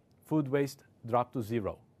 Food waste dropped to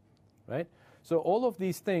zero, right? So all of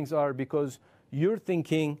these things are because you're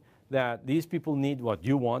thinking that these people need what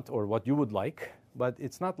you want or what you would like, but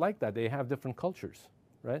it's not like that. They have different cultures,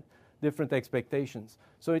 right? Different expectations.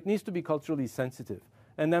 So it needs to be culturally sensitive.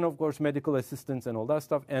 And then, of course, medical assistance and all that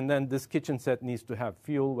stuff. And then this kitchen set needs to have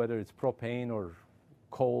fuel, whether it's propane or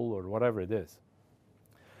coal or whatever it is.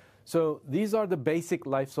 So these are the basic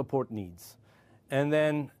life support needs. And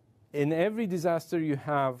then in every disaster, you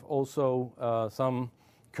have also some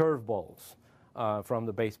curveballs from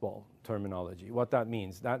the baseball terminology. What that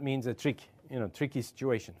means a tricky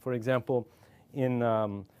situation. For example, in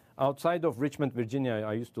outside of Richmond, Virginia,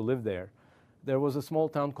 I used to live there. There was a small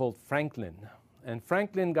town called Franklin, and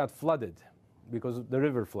Franklin got flooded because the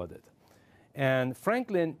river flooded. And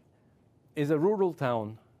Franklin is a rural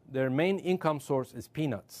town. Their main income source is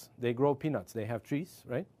peanuts. They grow peanuts. They have trees,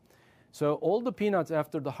 right? So all the peanuts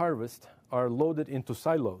after the harvest are loaded into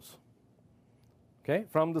silos. Okay?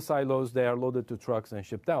 From the silos, they are loaded to trucks and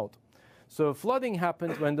shipped out. So flooding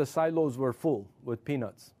happened when the silos were full with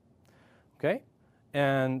peanuts. Okay?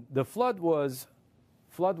 And the flood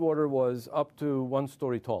water was up to 1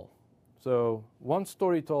 story tall. So 1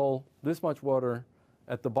 story tall, this much water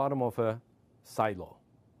at the bottom of a silo.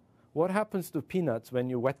 What happens to peanuts when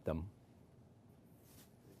you wet them?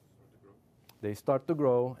 They start to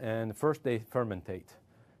grow, and first they fermentate.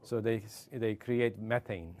 So they create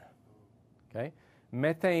methane. Okay?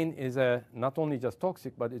 Methane is not only just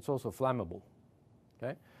toxic, but it's also flammable.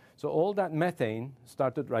 Okay? So all that methane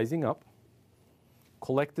started rising up,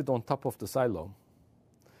 collected on top of the silo.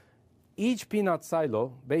 Each peanut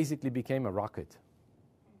silo basically became a rocket.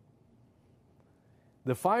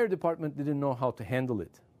 The fire department didn't know how to handle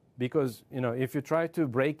it. Because, if you try to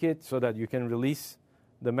break it so that you can release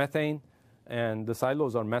the methane, and the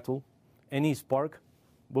silos are metal, any spark,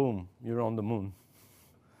 boom, you're on the moon.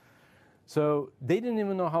 So they didn't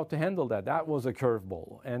even know how to handle that. That was a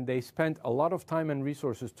curveball. And they spent a lot of time and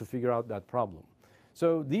resources to figure out that problem.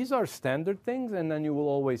 So these are standard things, and then you will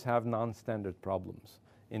always have non-standard problems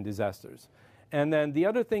in disasters. And then the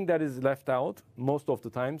other thing that is left out most of the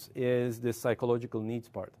times is this psychological needs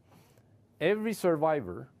part. Every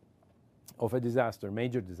survivor of a disaster,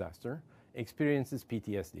 major disaster, experiences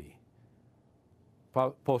PTSD,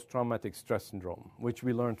 post-traumatic stress syndrome, which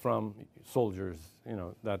we learned from soldiers,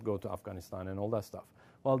 that go to Afghanistan and all that stuff.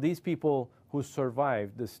 Well, these people who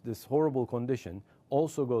survived this horrible condition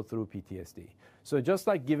also go through PTSD. So just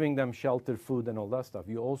like giving them shelter, food, and all that stuff,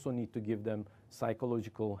 you also need to give them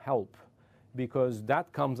psychological help, because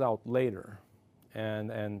that comes out later,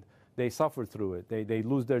 and they suffer through it. They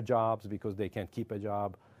lose their jobs because they can't keep a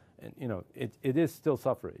job. And, it is still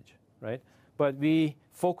suffrage, right? But we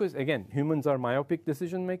focus, again, humans are myopic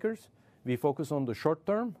decision makers. We focus on the short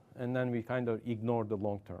term, and then we kind of ignore the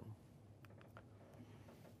long term.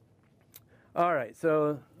 All right,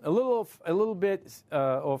 so a little bit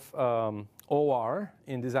of OR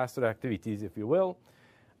in disaster activities, if you will,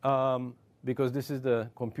 because this is the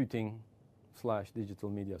computing/digital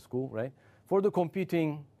media school, right? For the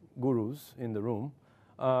computing gurus in the room,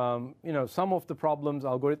 some of the problems,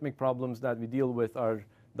 algorithmic problems that we deal with are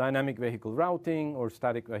dynamic vehicle routing or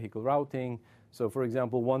static vehicle routing. So, for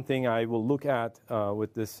example, one thing I will look at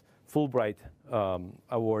with this Fulbright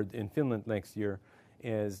award in Finland next year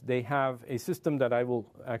is they have a system that I will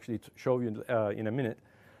actually show you in a minute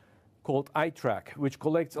called iTrack, which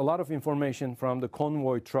collects a lot of information from the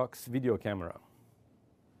convoy truck's video camera.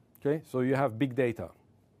 Okay, so you have big data.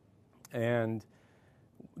 And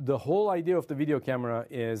the whole idea of the video camera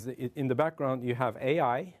is in the background you have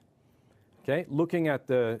AI, okay, looking at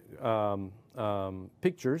the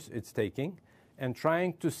pictures it's taking and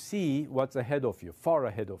trying to see what's ahead of you, far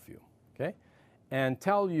ahead of you, okay, and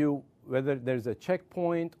tell you whether there's a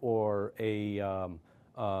checkpoint or a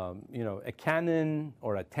cannon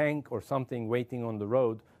or a tank or something waiting on the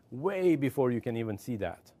road way before you can even see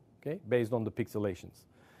that, okay, based on the pixelations.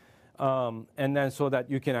 And then so that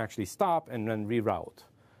you can actually stop and then reroute.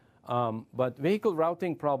 But vehicle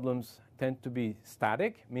routing problems tend to be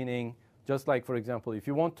static, meaning just like, for example, if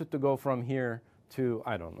you wanted to go from here to,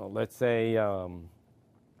 I don't know, let's say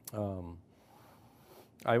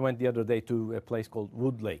I went the other day to a place called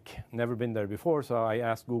Wood Lake. Never been there before, so I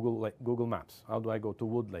asked Google Maps, how do I go to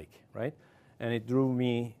Wood Lake, right? And it drew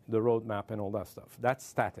me the road map and all that stuff. That's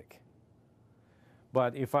static.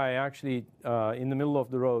 But if I actually, in the middle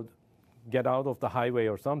of the road, get out of the highway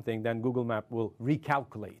or something, then Google Map will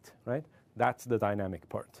recalculate, right? That's the dynamic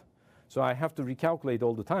part. So I have to recalculate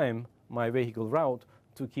all the time my vehicle route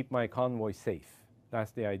to keep my convoy safe.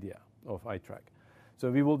 That's the idea of iTrack.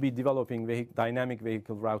 So we will be developing dynamic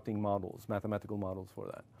vehicle routing models, mathematical models for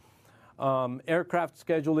that. Aircraft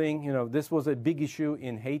scheduling, this was a big issue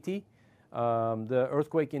in Haiti. The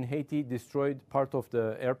earthquake in Haiti destroyed part of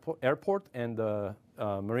the airport and the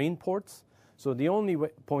marine ports. So the only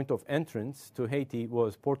point of entrance to Haiti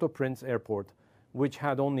was Port-au-Prince Airport, which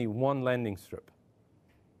had only one landing strip.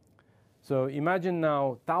 So imagine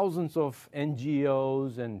now thousands of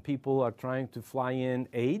NGOs and people are trying to fly in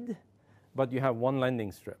aid, but you have one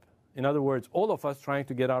landing strip. In other words, all of us trying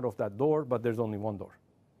to get out of that door, but there's only one door.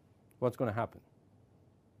 What's going to happen?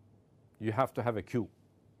 You have to have a queue,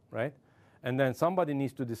 right? And then somebody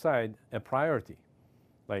needs to decide a priority.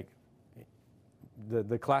 Like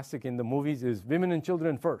the classic in the movies is women and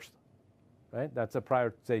children first, right? That's a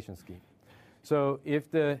prioritization scheme. So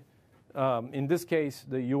if in this case,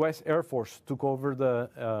 the U.S. Air Force took over the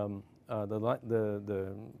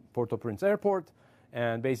Port-au-Prince airport,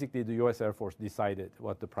 and basically the U.S. Air Force decided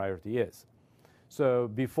what the priority is. So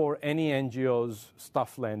before any NGO's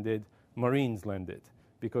stuff landed, Marines landed,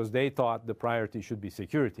 because they thought the priority should be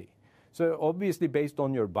security. So obviously, based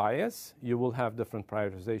on your bias, you will have different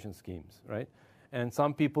prioritization schemes, right? And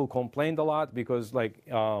some people complained a lot because, like,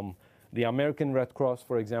 the American Red Cross,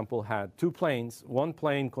 for example, had two planes. One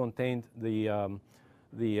plane contained the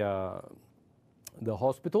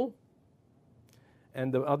hospital,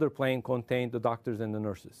 and the other plane contained the doctors and the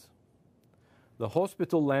nurses. The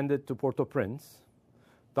hospital landed to Port-au-Prince.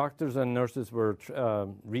 Doctors and nurses were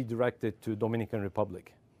redirected to Dominican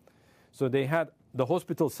Republic. So they had the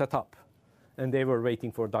hospital set up, and they were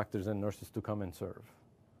waiting for doctors and nurses to come and serve,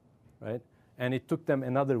 right? And it took them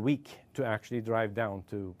another week to actually drive down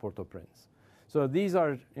to Port-au-Prince. So these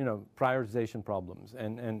are, prioritization problems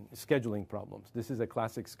and scheduling problems. This is a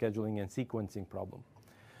classic scheduling and sequencing problem.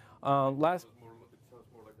 It sounds more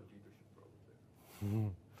like a leadership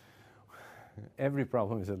problem there. Every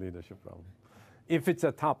problem is a leadership problem, if it's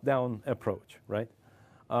a top-down approach, right?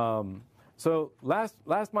 So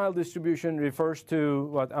last mile distribution refers to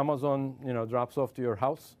what Amazon drops off to your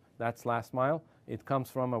house. That's last mile. It comes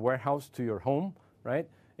from a warehouse to your home, right?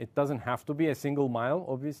 It doesn't have to be a single mile,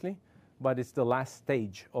 obviously, but it's the last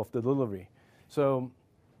stage of the delivery. So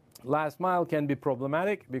last mile can be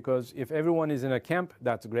problematic because if everyone is in a camp,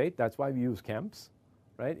 that's great. That's why we use camps,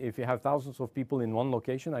 right? If you have thousands of people in one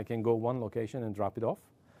location, I can go one location and drop it off.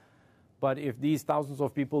 But if these thousands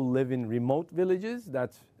of people live in remote villages,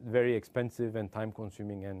 that's very expensive and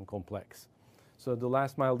time-consuming and complex. So the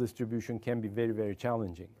last mile distribution can be very, very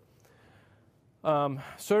challenging.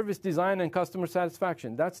 Service design and customer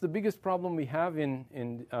satisfaction. That's the biggest problem we have in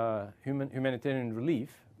humanitarian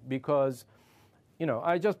relief because,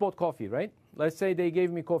 I just bought coffee, right? Let's say they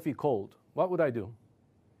gave me coffee cold. What would I do?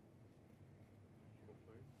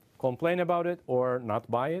 Complain about it or not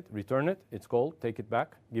buy it, return it, it's cold, take it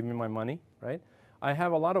back, give me my money, right? I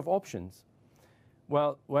have a lot of options.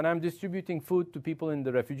 Well, when I'm distributing food to people in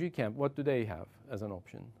the refugee camp, what do they have as an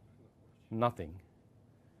option? Nothing.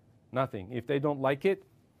 Nothing. If they don't like it,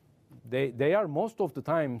 they are most of the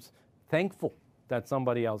times thankful that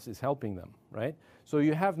somebody else is helping them, right? So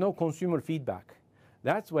you have no consumer feedback.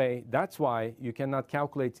 That's why you cannot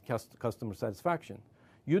calculate customer satisfaction.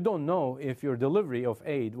 You don't know if your delivery of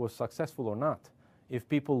aid was successful or not, if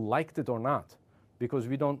people liked it or not, because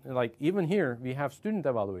we don't, like, even here, we have student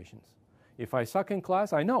evaluations. If I suck in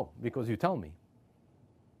class, I know, because you tell me.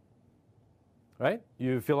 Right?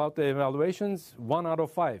 You fill out the evaluations, 1 out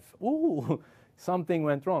of 5. Ooh, something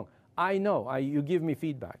went wrong. I know, you give me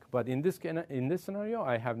feedback, but in this scenario,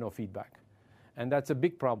 I have no feedback. And that's a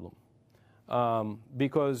big problem,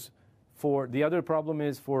 because the other problem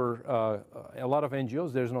is for a lot of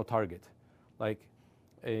NGOs, there's no target. Like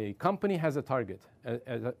a company has a target.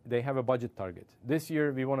 They have a budget target. This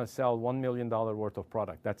year, we want to sell $1 million worth of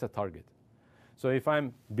product. That's a target. So if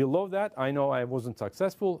I'm below that, I know I wasn't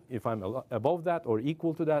successful. If I'm above that or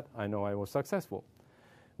equal to that, I know I was successful.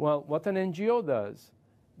 Well, what an NGO does,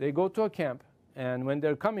 they go to a camp, and when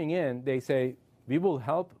they're coming in, they say, we will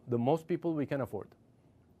help the most people we can afford.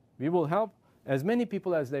 We will help as many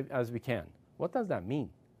people as we can. What does that mean?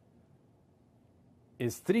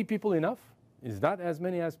 Is 3 people enough? Is that as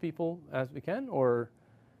many people as we can? Or,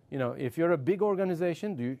 if you're a big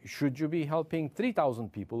organization, should you be helping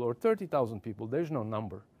 3,000 people or 30,000 people? There's no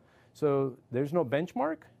number. So there's no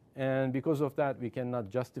benchmark, and because of that, we cannot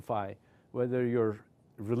justify whether your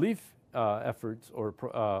relief efforts or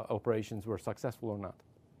operations were successful or not.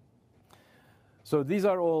 So these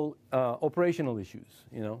are all operational issues,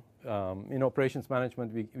 In operations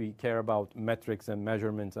management, we care about metrics and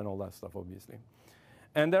measurements and all that stuff, obviously.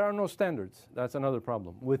 And there are no standards. That's another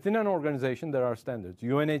problem. Within an organization, there are standards.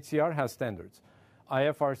 UNHCR has standards.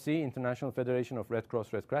 IFRC, International Federation of Red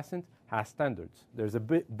Cross Red Crescent, has standards. There's a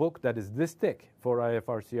book that is this thick for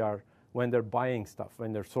IFRCR when they're buying stuff,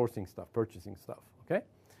 when they're sourcing stuff, purchasing stuff, okay,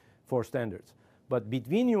 for standards. But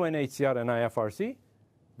between UNHCR and IFRC,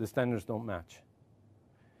 the standards don't match.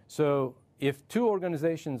 So if 2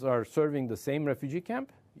 organizations are serving the same refugee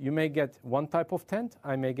camp You may get one type of tent,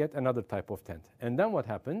 I may get another type of tent. And then what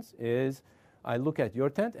happens is I look at your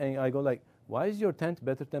tent and I go like, why is your tent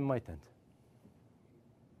better than my tent?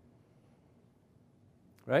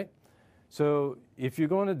 Right? So if you're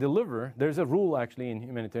going to deliver, there's a rule actually in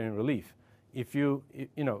humanitarian relief. If you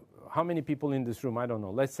know, how many people in this room? I don't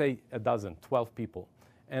know. Let's say a dozen, 12 people.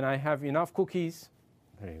 And I have enough cookies,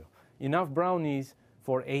 there you go, enough brownies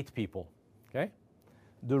for 8 people, okay?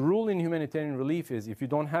 The rule in humanitarian relief is if you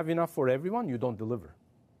don't have enough for everyone, you don't deliver.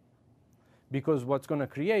 Because what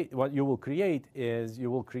you will create is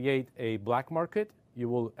you will create a black market. You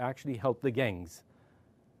will actually help the gangs,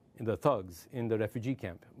 the thugs in the refugee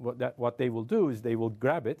camp. What they will do is they will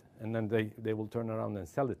grab it and then they will turn around and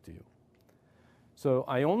sell it to you. So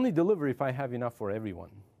I only deliver if I have enough for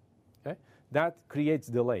everyone. Okay? That creates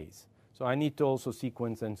delays. So I need to also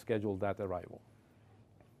sequence and schedule that arrival.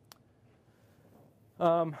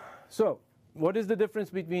 So what is the difference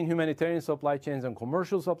between humanitarian supply chains and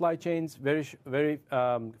commercial supply chains? Very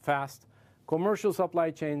fast. Commercial supply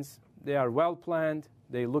chains, they are well planned.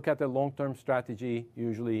 They look at a long-term strategy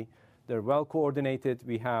usually. They're well coordinated.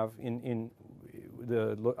 We have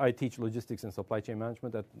I teach logistics and supply chain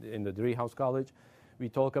management in the Driehaus College. We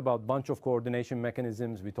talk about a bunch of coordination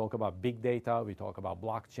mechanisms. We talk about big data. We talk about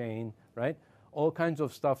blockchain, right? All kinds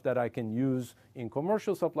of stuff that I can use in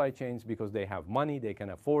commercial supply chains because they have money, they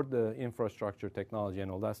can afford the infrastructure, technology, and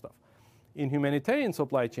all that stuff. In humanitarian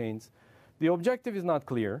supply chains, the objective is not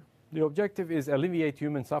clear. The objective is alleviate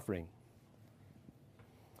human suffering.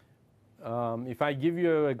 If I give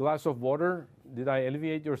you a glass of water, did I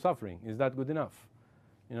alleviate your suffering? Is that good enough?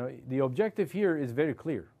 You know, the objective here is very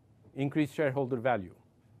clear. Increase shareholder value,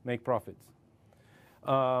 make profits.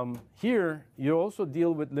 Here, you also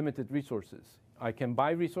deal with limited resources. I can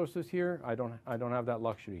buy resources here. I don't have that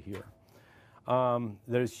luxury here.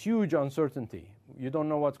 There's huge uncertainty. You don't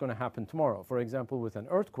know what's going to happen tomorrow. For example, with an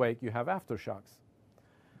earthquake, you have aftershocks.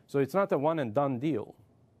 So it's not a one and done deal,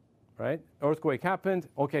 right? Earthquake happened.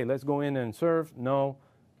 Okay, let's go in and serve. No,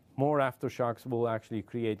 more aftershocks will actually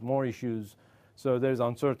create more issues. So there's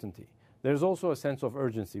uncertainty. There's also a sense of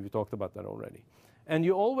urgency. We talked about that already. And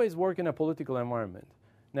you always work in a political environment.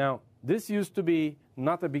 Now, this used to be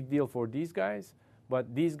not a big deal for these guys,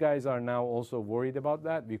 but these guys are now also worried about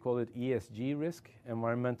that. We call it ESG risk,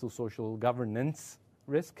 environmental social governance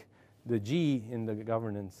risk. The G in the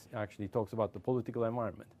governance actually talks about the political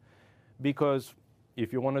environment. Because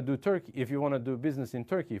if you want to do business in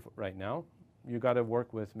Turkey right now, you got to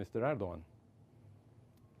work with Mr. Erdogan.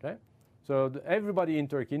 Okay? So everybody in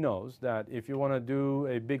Turkey knows that if you want to do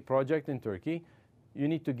a big project in Turkey, you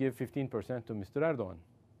need to give 15% to Mr. Erdogan.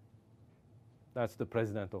 That's the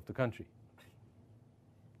president of the country,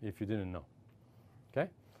 if you didn't know. Okay?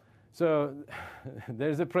 So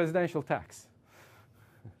there's a presidential tax,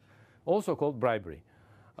 also called bribery.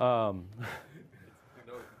 No,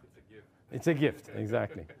 it's a gift. It's a gift,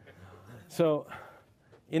 exactly. So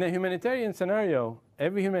in a humanitarian scenario,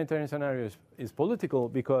 every humanitarian scenario is political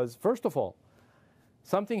because, first of all,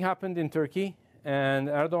 something happened in Turkey and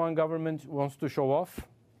Erdogan government wants to show off,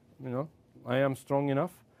 you know, I am strong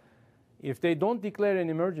enough. If they don't declare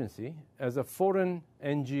an emergency as a foreign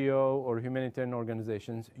NGO or humanitarian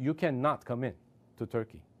organizations, you cannot come in to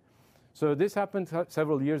Turkey. So this happened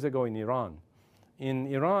several years ago in Iran. In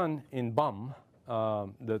Iran, in Bam,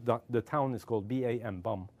 the town is called Bam,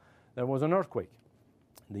 Bam, there was an earthquake.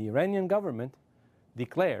 The Iranian government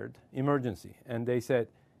declared emergency, and they said,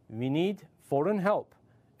 we need foreign help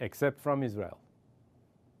except from Israel.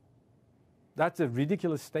 That's a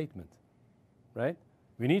ridiculous statement, right?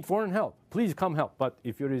 We need foreign help. Please come help. But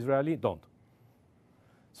if you're Israeli, don't.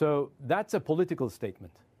 So that's a political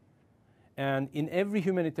statement. And in every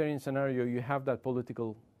humanitarian scenario, you have that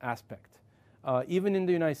political aspect. Even in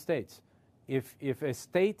the United States, if a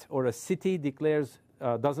state or a city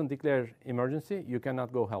doesn't declare emergency, you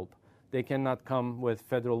cannot go help. They cannot come with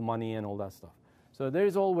federal money and all that stuff. So there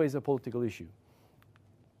is always a political issue.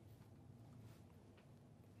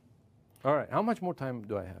 All right, how much more time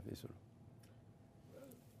do I have, Isur?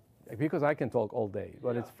 Because I can talk all day,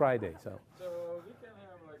 but it's Friday, so. So we can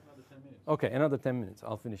have like another 10 minutes. Okay, another 10 minutes.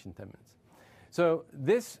 I'll finish in 10 minutes. So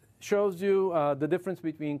this shows you the difference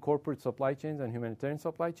between corporate supply chains and humanitarian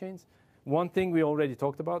supply chains. One thing we already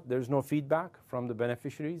talked about, there's no feedback from the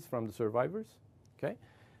beneficiaries, from the survivors. Okay.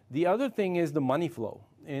 The other thing is the money flow.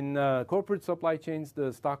 In corporate supply chains,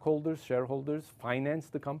 the stockholders, shareholders finance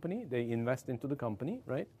the company. They invest into the company,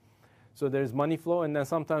 right? So there's money flow, and then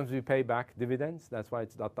sometimes we pay back dividends. That's why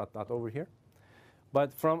it's ... over here.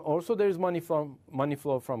 But also there's money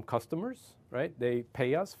flow from customers, right? They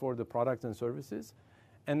pay us for the products and services.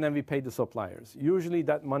 and then we pay the suppliers. Usually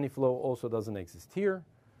that money flow also doesn't exist here.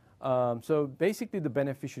 So basically the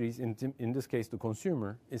beneficiaries, in this case the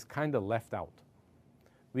consumer, is kind of left out.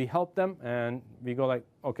 We help them and we go like,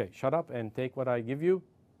 okay, shut up and take what I give you.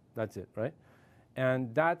 That's it, right?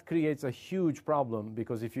 And that creates a huge problem,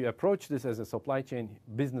 because if you approach this as a supply chain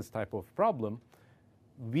business type of problem,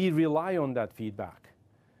 we rely on that feedback.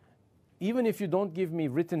 Even if you don't give me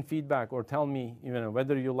written feedback or tell me,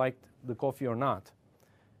 whether you liked the coffee or not,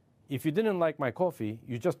 if you didn't like my coffee,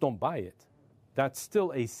 you just don't buy it. That's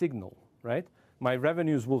still a signal, right? My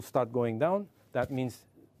revenues will start going down. That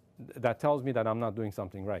tells me that I'm not doing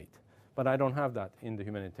something right. But I don't have that in the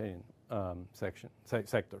humanitarian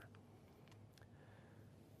sector.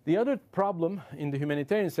 The other problem in the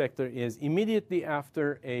humanitarian sector is immediately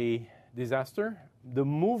after a disaster, the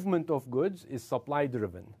movement of goods is supply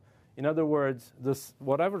driven. In other words,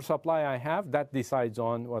 whatever supply I have, that decides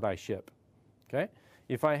on what I ship. Okay?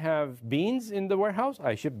 If I have beans in the warehouse,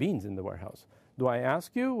 I ship beans in the warehouse. Do I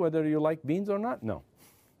ask you whether you like beans or not? No.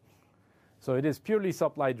 So it is purely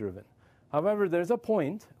supply driven. However, there's a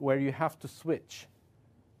point where you have to switch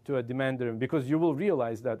to a demand driven, because you will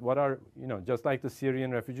realize that just like the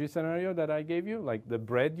Syrian refugee scenario that I gave you, like the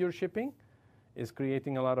bread you're shipping is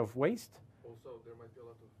creating a lot of waste. Also, there might be a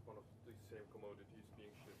lot of one of the same commodities being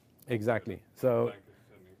shipped. Exactly. So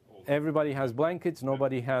everybody has blankets,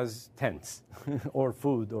 nobody has tents or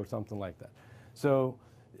food or something like that. So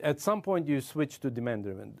at some point you switch to demand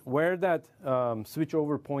driven. Where that switch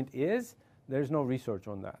over point is, there's no research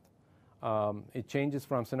on that. It changes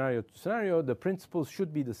from scenario to scenario. The principles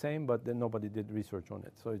should be the same, but then nobody did research on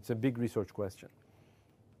it. So it's a big research question.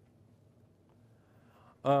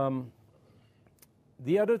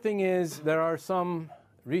 The other thing is there is some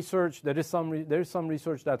research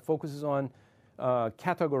that focuses on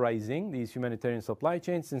categorizing these humanitarian supply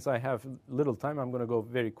chains. Since I have little time, I'm going to go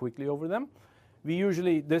very quickly over them. We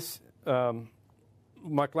usually, McLachlan,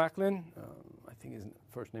 I think his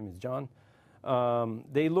first name is John,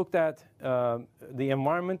 they looked at the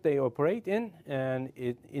environment they operate in, and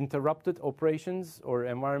it interrupted operations or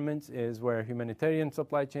environments is where humanitarian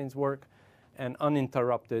supply chains work, and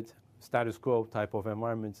uninterrupted status quo type of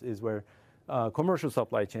environments is where commercial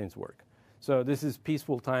supply chains work. So this is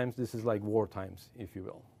peaceful times, this is like war times, if you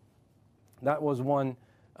will. That was one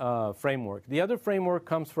framework. The other framework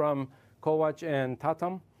comes from Kovac and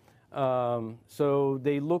Tatam. So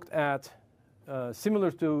they looked at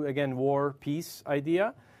similar to, again, war, peace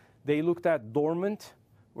idea. They looked at dormant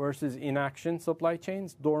versus inaction supply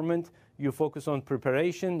chains. Dormant, you focus on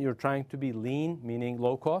preparation. You're trying to be lean, meaning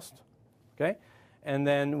low cost. Okay? And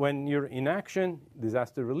then when you're in action,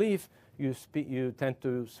 disaster relief, you tend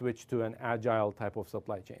to switch to an agile type of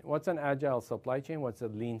supply chain. What's an agile supply chain? What's a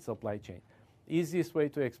lean supply chain? Easiest way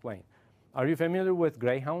to explain. Are you familiar with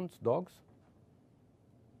greyhound dogs?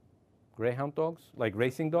 Greyhound dogs? Like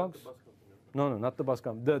racing dogs? No, not the bus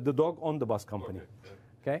company. The dog on the bus company.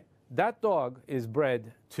 Okay? That dog is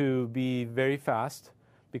bred to be very fast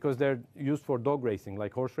because they're used for dog racing,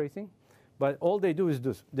 like horse racing. But all they do is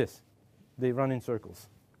this. They run in circles.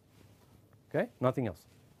 Okay? Nothing else.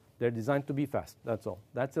 They're designed to be fast. That's all.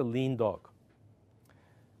 That's a lean dog.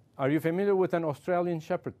 Are you familiar with an Australian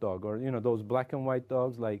Shepherd dog, or those black and white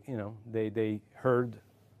dogs, like they herd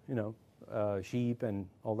sheep and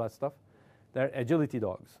all that stuff? They're agility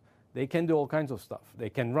dogs. They can do all kinds of stuff. They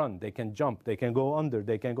can run, they can jump, they can go under,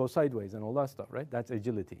 they can go sideways and all that stuff, right? That's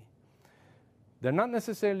agility. They're not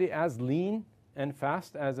necessarily as lean and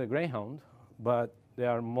fast as a greyhound, but they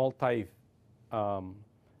are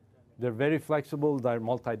they're very flexible, they're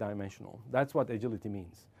multidimensional. That's what agility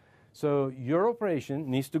means. So your operation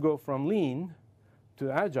needs to go from lean to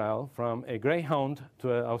agile, from a greyhound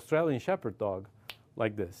to an Australian Shepherd dog,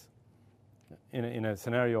 like this, in a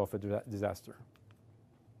scenario of a disaster.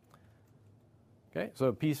 Okay,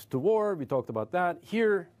 so peace to war, we talked about that.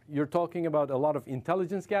 Here, you're talking about a lot of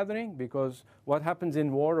intelligence gathering, because what happens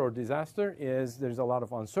in war or disaster is there's a lot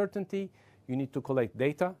of uncertainty. You need to collect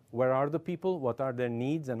data. Where are the people? What are their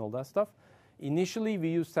needs and all that stuff? Initially, we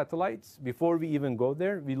use satellites. Before we even go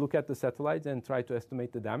there, we look at the satellites and try to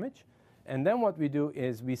estimate the damage. And then what we do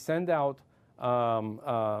is we send out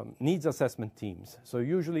needs assessment teams. So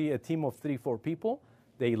usually a team of 3-4 people,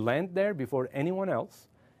 they land there before anyone else,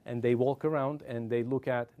 and they walk around and they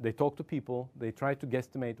talk to people, they try to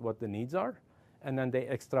guesstimate what the needs are, and then they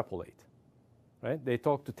extrapolate. Right? They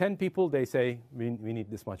talk to 10 people, they say, we need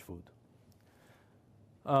this much food.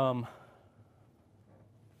 Okay.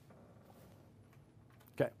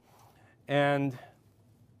 And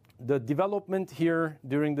the development here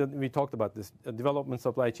we talked about this, development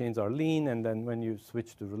supply chains are lean, and then when you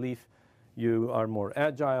switch to relief, you are more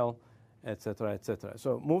agile, etc., etc.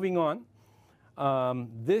 So moving on,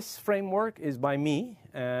 this framework is by me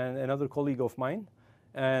and another colleague of mine.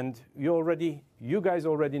 And you guys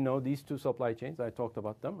already know these two supply chains. I talked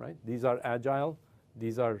about them, right? These are agile,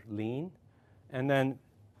 these are lean. And then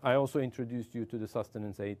I also introduced you to the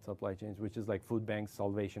sustenance aid supply chains, which is like food banks,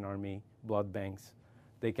 Salvation Army, blood banks.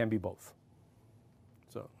 They can be both.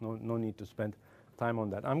 So no need to spend time on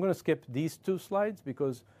that. I'm going to skip these two slides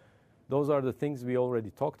because those are the things we already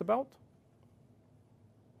talked about.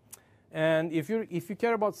 And if you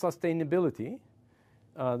care about sustainability,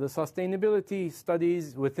 the sustainability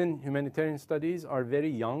studies within humanitarian studies are very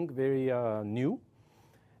young, very new.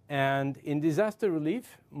 And in disaster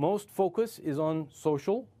relief, most focus is on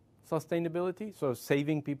social sustainability, so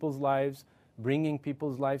saving people's lives, bringing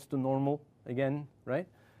people's lives to normal again, right?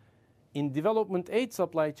 In development aid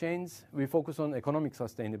supply chains, we focus on economic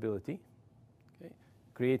sustainability, okay?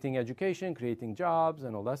 Creating education, creating jobs,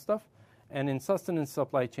 and all that stuff. And in sustenance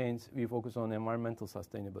supply chains, we focus on environmental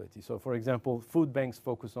sustainability. So for example, food banks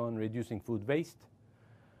focus on reducing food waste.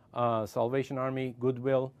 Salvation Army,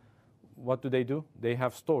 Goodwill, what do? They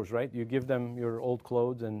have stores, right? You give them your old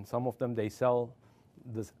clothes, and some of them they sell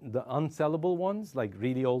the unsellable ones, like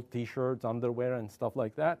really old T-shirts, underwear, and stuff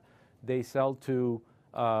like that. They sell to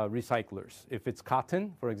recyclers. If it's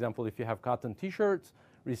cotton, for example, if you have cotton T-shirts,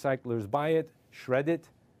 recyclers buy it, shred it,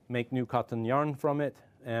 make new cotton yarn from it,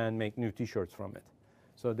 and make new T-shirts from it.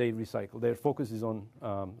 So they recycle. Their focus is on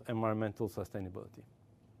environmental sustainability.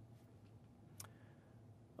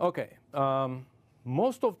 Okay.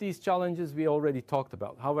 Most of these challenges we already talked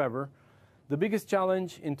about. However, the biggest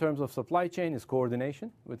challenge in terms of supply chain is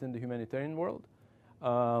coordination within the humanitarian world.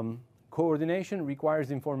 Coordination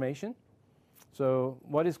requires information. So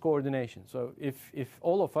what is coordination? So if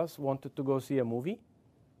all of us wanted to go see a movie,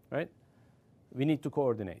 right, we need to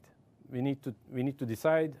coordinate. We need to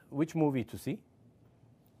decide which movie to see.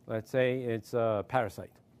 Let's say it's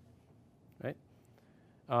Parasite, right?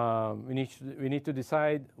 We need to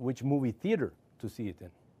decide which movie theater to see it in,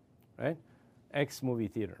 right? X movie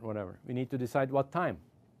theater, whatever. We need to decide what time.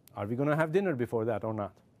 Are we going to have dinner before that or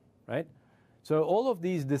not, right? So all of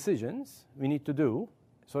these decisions we need to do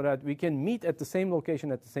so that we can meet at the same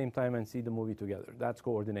location at the same time and see the movie together. That's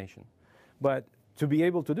coordination. But to be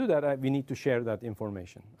able to do that, we need to share that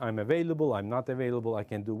information. I'm available, I'm not available, I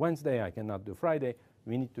can do Wednesday, I cannot do Friday.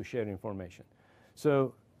 We need to share information.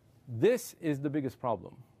 So this is the biggest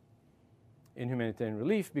problem in humanitarian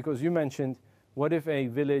relief, because you mentioned, what if a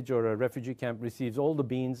village or a refugee camp receives all the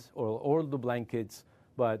beans or all the blankets,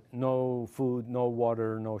 but no food, no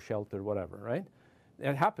water, no shelter, whatever, right?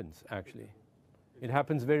 It happens, actually. It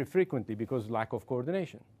happens very frequently because lack of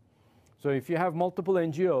coordination. So if you have multiple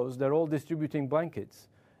NGOs, they're all distributing blankets,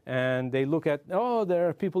 and they look at, oh, there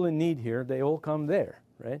are people in need here, they all come there,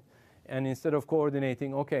 right? And instead of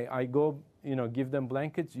coordinating, okay, I go, give them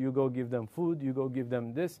blankets, you go give them food, you go give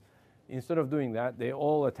them this. Instead of doing that, they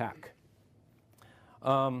all attack.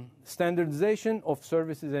 Standardization of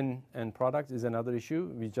services and products is another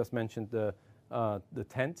issue. We just mentioned the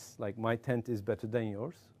tents, like my tent is better than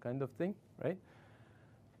yours kind of thing, right?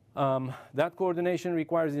 That coordination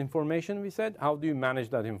requires information, we said. How do you manage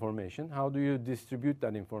that information? How do you distribute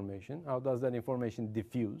that information? How does that information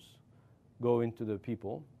diffuse, go into the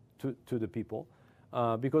people, to the people?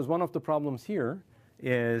 Because one of the problems here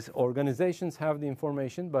is organizations have the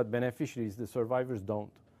information, but beneficiaries, the survivors,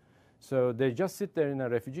 don't. So they just sit there in a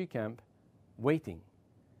refugee camp waiting.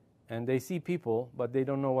 And they see people, but they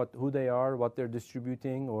don't know who they are, what they're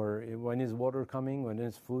distributing, or when is water coming, when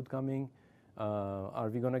is food coming. Are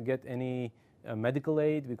we going to get any medical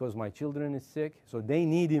aid because my children is sick? So they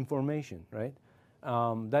need information, right?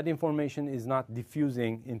 That information is not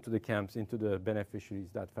diffusing into the camps, into the beneficiaries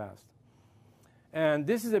that fast. And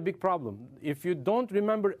this is a big problem. If you don't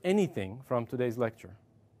remember anything from today's lecture,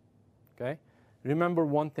 okay, remember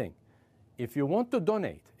one thing. If you want to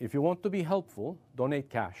donate, if you want to be helpful, donate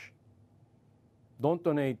cash. Don't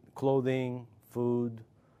donate clothing, food,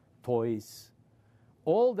 toys.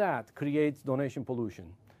 All that creates donation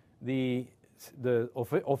pollution. The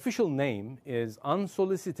official name is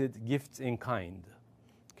unsolicited gifts in kind.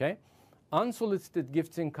 Okay? Unsolicited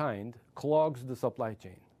gifts in kind clogs the supply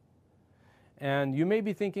chain. And you may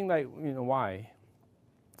be thinking, like, why?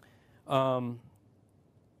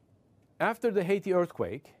 After the Haiti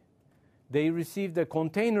earthquake, they received a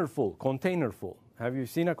container full. Have you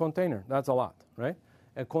seen a container? That's a lot, right?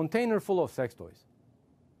 A container full of sex toys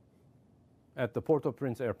at the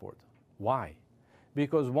Port-au-Prince airport. Why?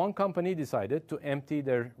 Because one company decided to empty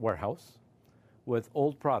their warehouse with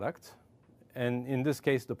old product, and in this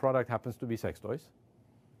case, the product happens to be sex toys.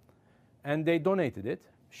 and they donated it,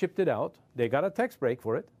 shipped it out. They got a tax break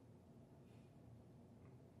for it,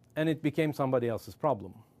 and it became somebody else's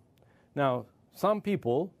problem. Now, some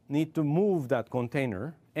people need to move that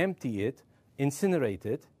container, empty it, incinerate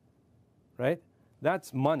it, right?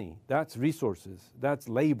 That's money, that's resources, that's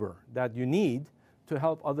labor that you need to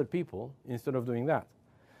help other people instead of doing that.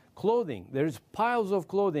 Clothing, there's piles of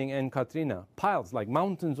clothing in Katrina, piles, like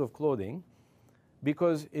mountains of clothing,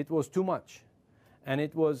 because it was too much. And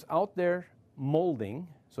it was out there molding,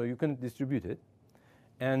 so you couldn't distribute it,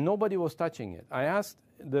 and nobody was touching it. I asked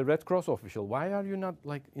the Red Cross official, why are you not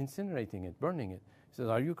like incinerating it, burning it? He says,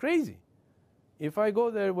 are you crazy? If I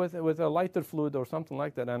go there with a lighter fluid or something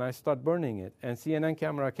like that and I start burning it and CNN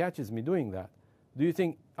camera catches me doing that, do you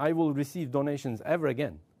think I will receive donations ever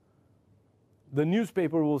again? The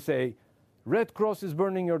newspaper will say, Red Cross is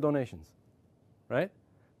burning your donations, right?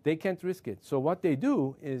 They can't risk it. So what they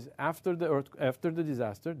do is after the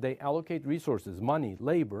disaster, they allocate resources, money,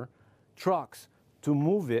 labor, trucks to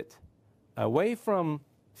move it away from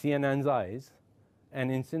CNN's eyes and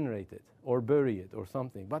incinerate it or bury it or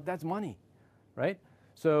something. But that's money, right?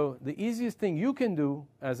 So the easiest thing you can do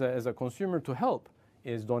as a consumer to help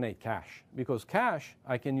is donate cash, because cash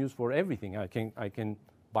I can use for everything. I can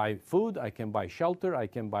buy food, I can buy shelter, I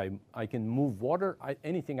can move water,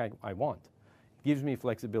 anything I want. It gives me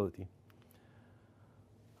flexibility.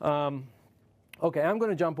 Okay, I'm going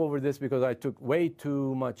to jump over this because I took way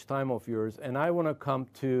too much time of yours, and I want to come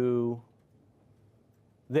to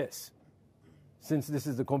this, since this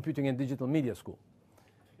is the Computing and Digital Media School.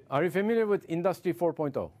 Are you familiar with Industry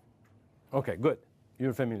 4.0? Okay, good.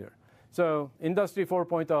 You're familiar. So Industry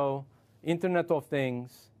 4.0, Internet of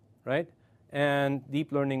Things, right? And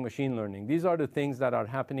deep learning, machine learning. These are the things that are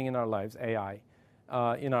happening in our lives, AI,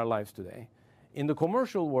 in our lives today. In the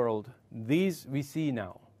commercial world, these we see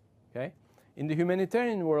now, okay? In the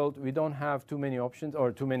humanitarian world, we don't have too many options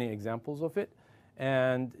or too many examples of it.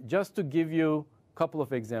 And just to give you a couple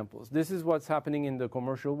of examples, this is what's happening in the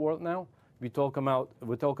commercial world now. We talk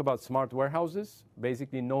about smart warehouses,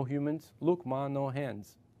 basically no humans, look, ma, no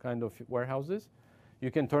hands kind of warehouses. You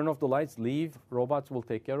can turn off the lights, leave, robots will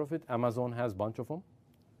take care of it. Amazon has a bunch of them,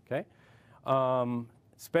 okay?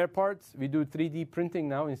 Spare parts, we do 3D printing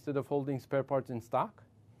now instead of holding spare parts in stock.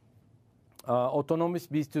 Autonomous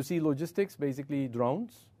B2C logistics, basically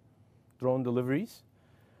drones, drone deliveries.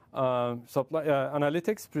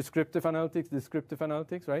 Analytics, prescriptive analytics, descriptive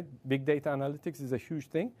analytics, right? Big data analytics is a huge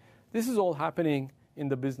thing. This is all happening in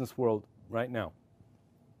the business world right now.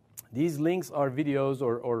 These links are videos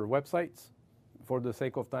or websites. For the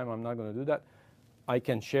sake of time, I'm not going to do that. I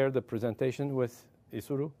can share the presentation with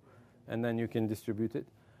Isuru, and then you can distribute it.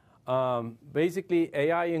 Basically,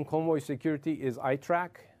 AI in convoy security is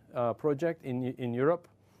iTrack project in Europe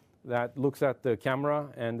that looks at the camera,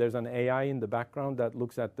 and there's an AI in the background that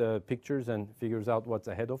looks at the pictures and figures out what's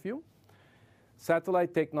ahead of you.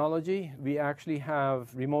 Satellite technology, we actually have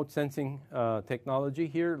remote sensing technology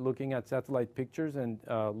here, looking at satellite pictures and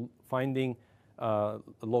finding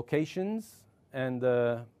locations and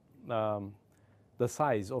the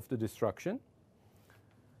size of the destruction.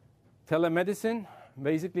 Telemedicine,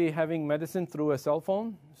 basically having medicine through a cell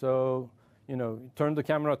phone. So, you turn the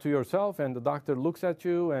camera to yourself and the doctor looks at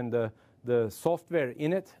you, and the software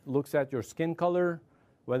in it looks at your skin color,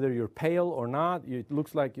 whether you're pale or not. It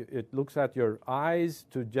looks at your eyes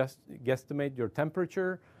to just guesstimate your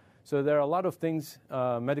temperature. So there are a lot of things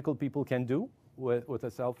medical people can do with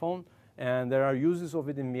a cell phone. And there are uses of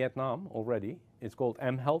it in Vietnam already. It's called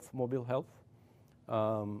mHealth, mobile health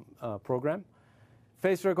program.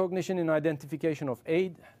 Face recognition in identification of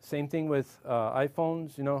aid. Same thing with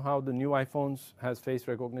iPhones. You know how the new iPhones has face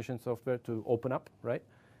recognition software to open up, right?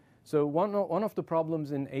 So one of the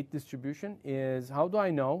problems in aid distribution is, how do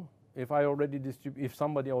I know if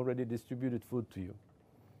somebody already distributed food to you,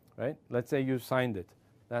 right? Let's say you signed it.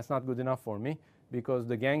 That's not good enough for me, because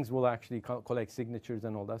the gangs will actually collect signatures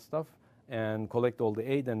and all that stuff and collect all the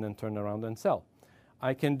aid and then turn around and sell.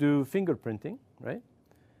 I can do fingerprinting, right?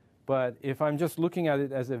 But if I'm just looking at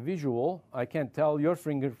it as a visual, I can't tell your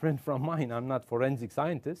fingerprint from mine. I'm not a forensic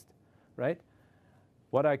scientist, right?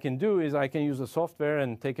 What I can do is I can use a software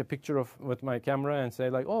and take a picture with my camera and say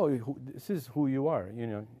like, oh, this is who you are.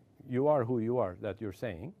 You are who you are that you're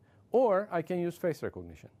saying. Or I can use face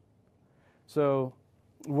recognition. So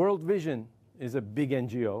World Vision is a big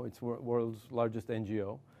NGO. It's world's largest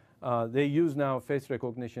NGO. They use now face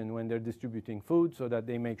recognition when they're distributing food, so that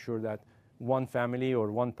they make sure that one family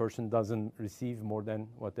or one person doesn't receive more than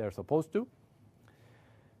what they're supposed to.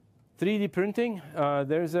 3D printing,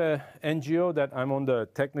 there's a NGO that I'm on the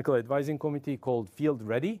technical advising committee called Field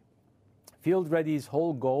Ready. Field Ready's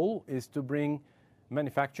whole goal is to bring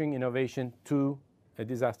manufacturing innovation to a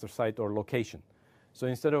disaster site or location. So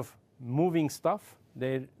instead of moving stuff,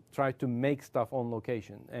 they try to make stuff on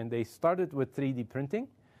location. And they started with 3D printing.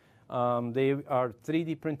 They are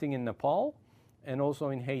 3D printing in Nepal and also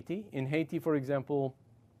in Haiti. In Haiti, for example,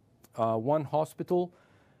 one hospital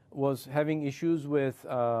was having issues with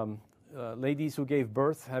ladies who gave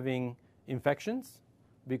birth having infections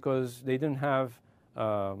because they didn't have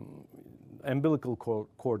umbilical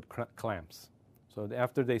cord clamps. So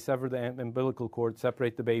after they sever the umbilical cord,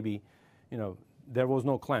 separate the baby, there was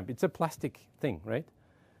no clamp. It's a plastic thing, right?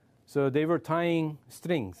 So they were tying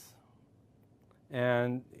strings,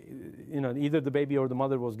 and either the baby or the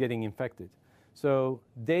mother was getting infected. So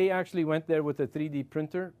they actually went there with a 3D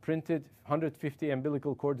printer, printed 150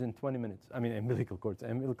 umbilical cords in 20 minutes. I mean, umbilical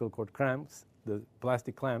cord clamps, the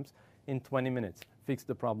plastic clamps, in 20 minutes. Fixed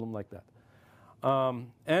the problem like that.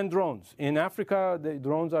 And drones. In Africa, the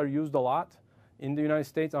drones are used a lot. In the United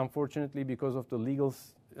States, unfortunately, because of the legal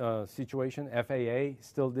situation, FAA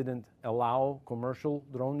still didn't allow commercial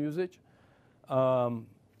drone usage. So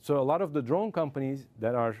a lot of the drone companies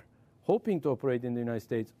that are hoping to operate in the United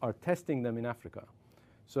States are testing them in Africa.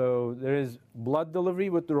 So there is blood delivery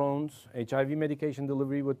with drones, HIV medication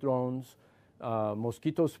delivery with drones,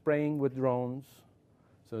 mosquito spraying with drones.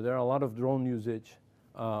 So there are a lot of drone usage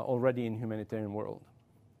already in humanitarian world.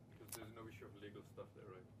 Because there's no issue of legal stuff there,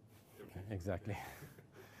 right? Exactly.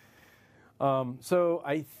 So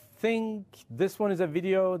I think this one is a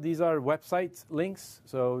video. These are website links,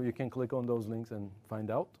 so you can click on those links and find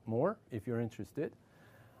out more if you're interested.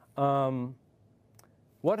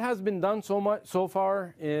 What has been done so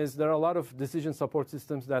far is there are a lot of decision support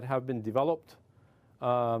systems that have been developed.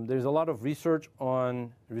 There's a lot of research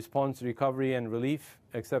on response, recovery, and relief,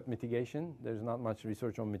 except mitigation. There's not much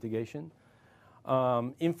research on mitigation.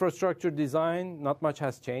 Infrastructure design, not much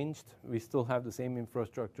has changed. We still have the same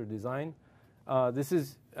infrastructure design. This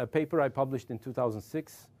is a paper I published in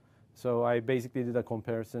 2006. So I basically did a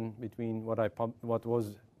comparison between what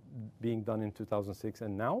was being done in 2006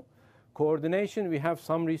 and now. Coordination, we have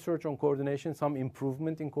some research on coordination, some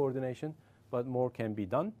improvement in coordination, but more can be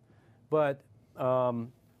done. But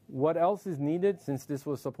what else is needed, since this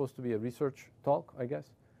was supposed to be a research talk, I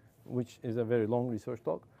guess, which is a very long research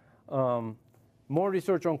talk, more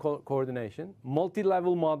research on coordination,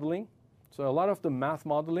 multi-level modeling. So a lot of the math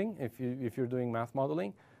modeling, if you're doing math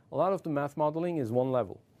modeling, a lot of the math modeling is one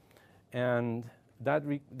level. And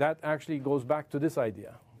that actually goes back to this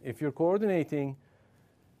idea. If you're coordinating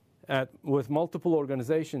with multiple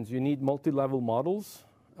organizations, you need multi-level models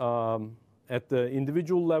at the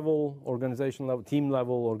individual level, organization level, team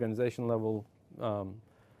level, organization level,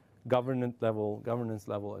 governance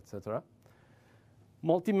level, etc.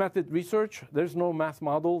 Multi-method research, there's no math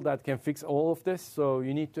model that can fix all of this, so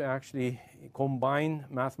you need to actually combine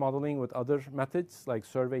math modeling with other methods like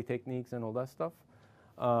survey techniques and all that stuff.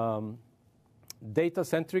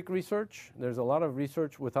 Data-centric research, there's a lot of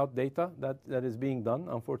research without data that is being done,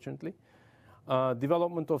 unfortunately.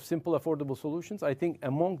 Development of simple, affordable solutions. I think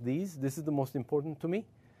among these, this is the most important to me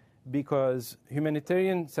because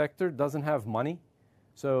humanitarian sector doesn't have money.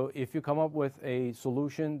 So if you come up with a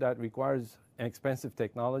solution that requires an expensive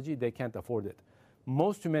technology, they can't afford it.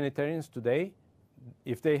 Most humanitarians today,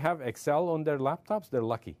 if they have Excel on their laptops, they're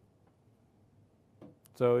lucky.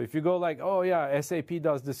 So if you go like, oh yeah, SAP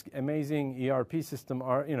does this amazing ERP system,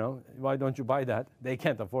 or why don't you buy that? They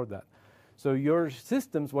can't afford that. So your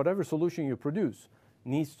systems, whatever solution you produce,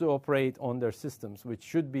 needs to operate on their systems, which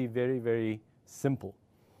should be very, very simple.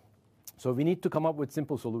 So we need to come up with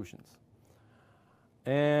simple solutions.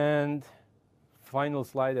 And final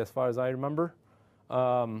slide, as far as I remember,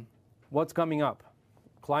 what's coming up?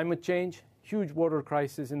 Climate change, huge water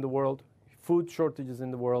crisis in the world, food shortages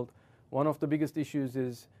in the world. One of the biggest issues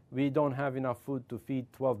is we don't have enough food to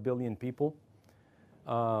feed 12 billion people.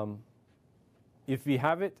 If we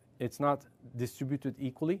have it, it's not distributed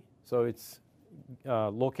equally. So it's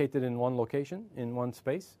located in one location, in one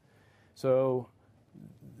space. So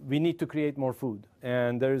we need to create more food.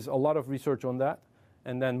 And there's a lot of research on that.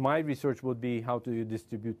 And then my research would be how to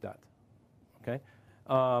distribute that. Okay.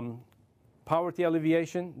 Poverty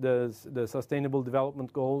alleviation, the Sustainable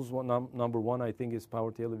Development Goals, number one, I think, is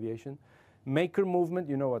poverty alleviation. Maker movement,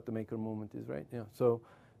 you know what the maker movement is, right? Yeah. So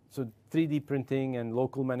 3D printing and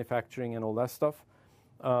local manufacturing and all that stuff.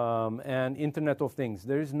 And Internet of Things.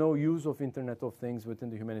 There is no use of Internet of Things within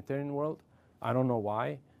the humanitarian world. I don't know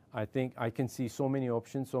why. I think I can see so many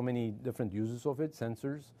options, so many different uses of it,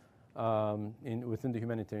 sensors within the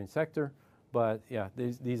humanitarian sector. But yeah,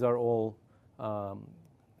 these are all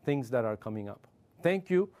things that are coming up. Thank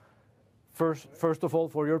you first of all,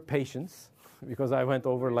 for your patience, because I went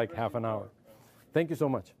over like half an hour. Thank you so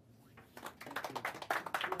much. I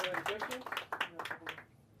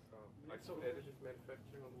saw additive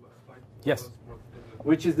manufacturing on the last slide. Yes.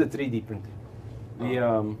 Which is the 3D printing.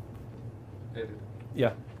 Edit.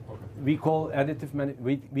 Yeah. Okay. We call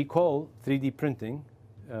we call 3D printing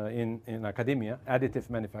in academia additive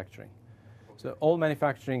manufacturing. So all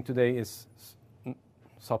manufacturing today is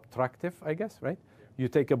subtractive, I guess, right? You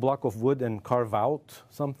take a block of wood and carve out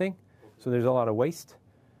something, so there's a lot of waste.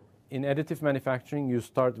 In additive manufacturing, you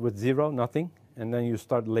start with zero, nothing, and then you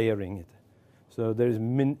start layering it. So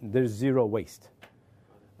there's zero waste,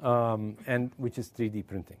 and which is 3D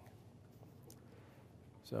printing.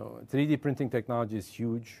 So 3D printing technology is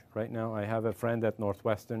huge right now. I have a friend at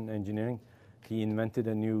Northwestern Engineering. He invented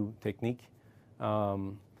a new technique.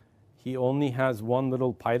 He only has one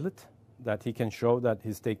little pilot that he can show that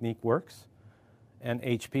his technique works, and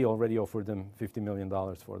HP already offered him $50 million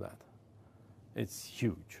for that. It's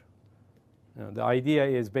huge. You know, the idea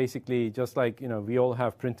is basically just like, you know, we all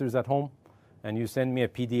have printers at home, and you send me a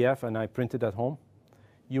PDF and I print it at home.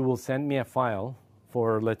 You will send me a file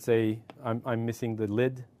for, let's say, I'm missing the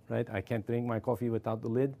lid, right? I can't drink my coffee without the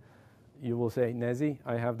lid. You will say, Nezih,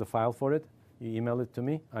 I have the file for it. You email it to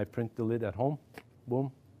me. I print the lid at home.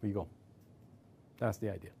 Boom, we go. That's the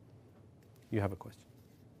idea. You have a question?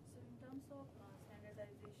 So in terms of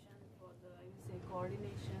standardization for the, I would say,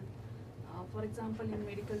 coordination, for example, in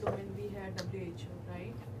medical domain, we had WHO,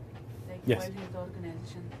 right? Like Yes. World Health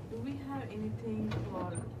Organization. Do we have anything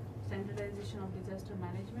for standardization of disaster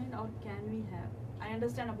management, or can we have? I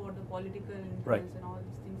understand about the political influence Right. and all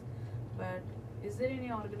these things, but is there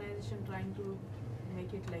any organization trying to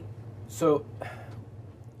make it like? So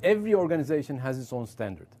every organization has its own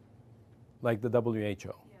standard, like the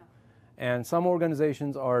WHO. Yeah. And some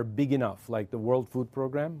organizations are big enough, like the World Food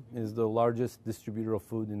Program is the largest distributor of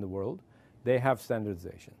food in the world. They have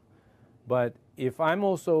standardization. But if I'm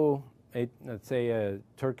also, let's say, a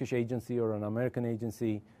Turkish agency or an American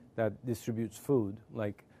agency that distributes food,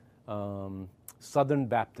 like Southern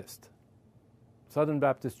Baptist. Southern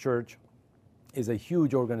Baptist Church is a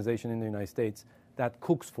huge organization in the United States that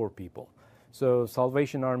cooks for people. So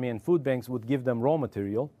Salvation Army and food banks would give them raw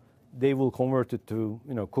material. They will convert it to,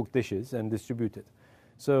 you know, cooked dishes and distribute it.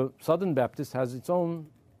 So Southern Baptist has its own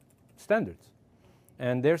standards.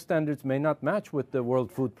 And their standards may not match with the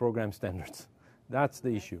World Food Program standards. That's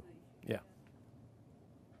the issue. Yeah.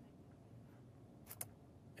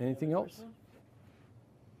 Anything else?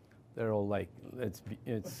 They're all like,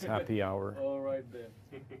 it's happy hour. All right then.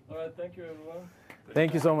 All right, thank you everyone.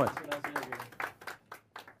 Thank you so much. Nice to see you again.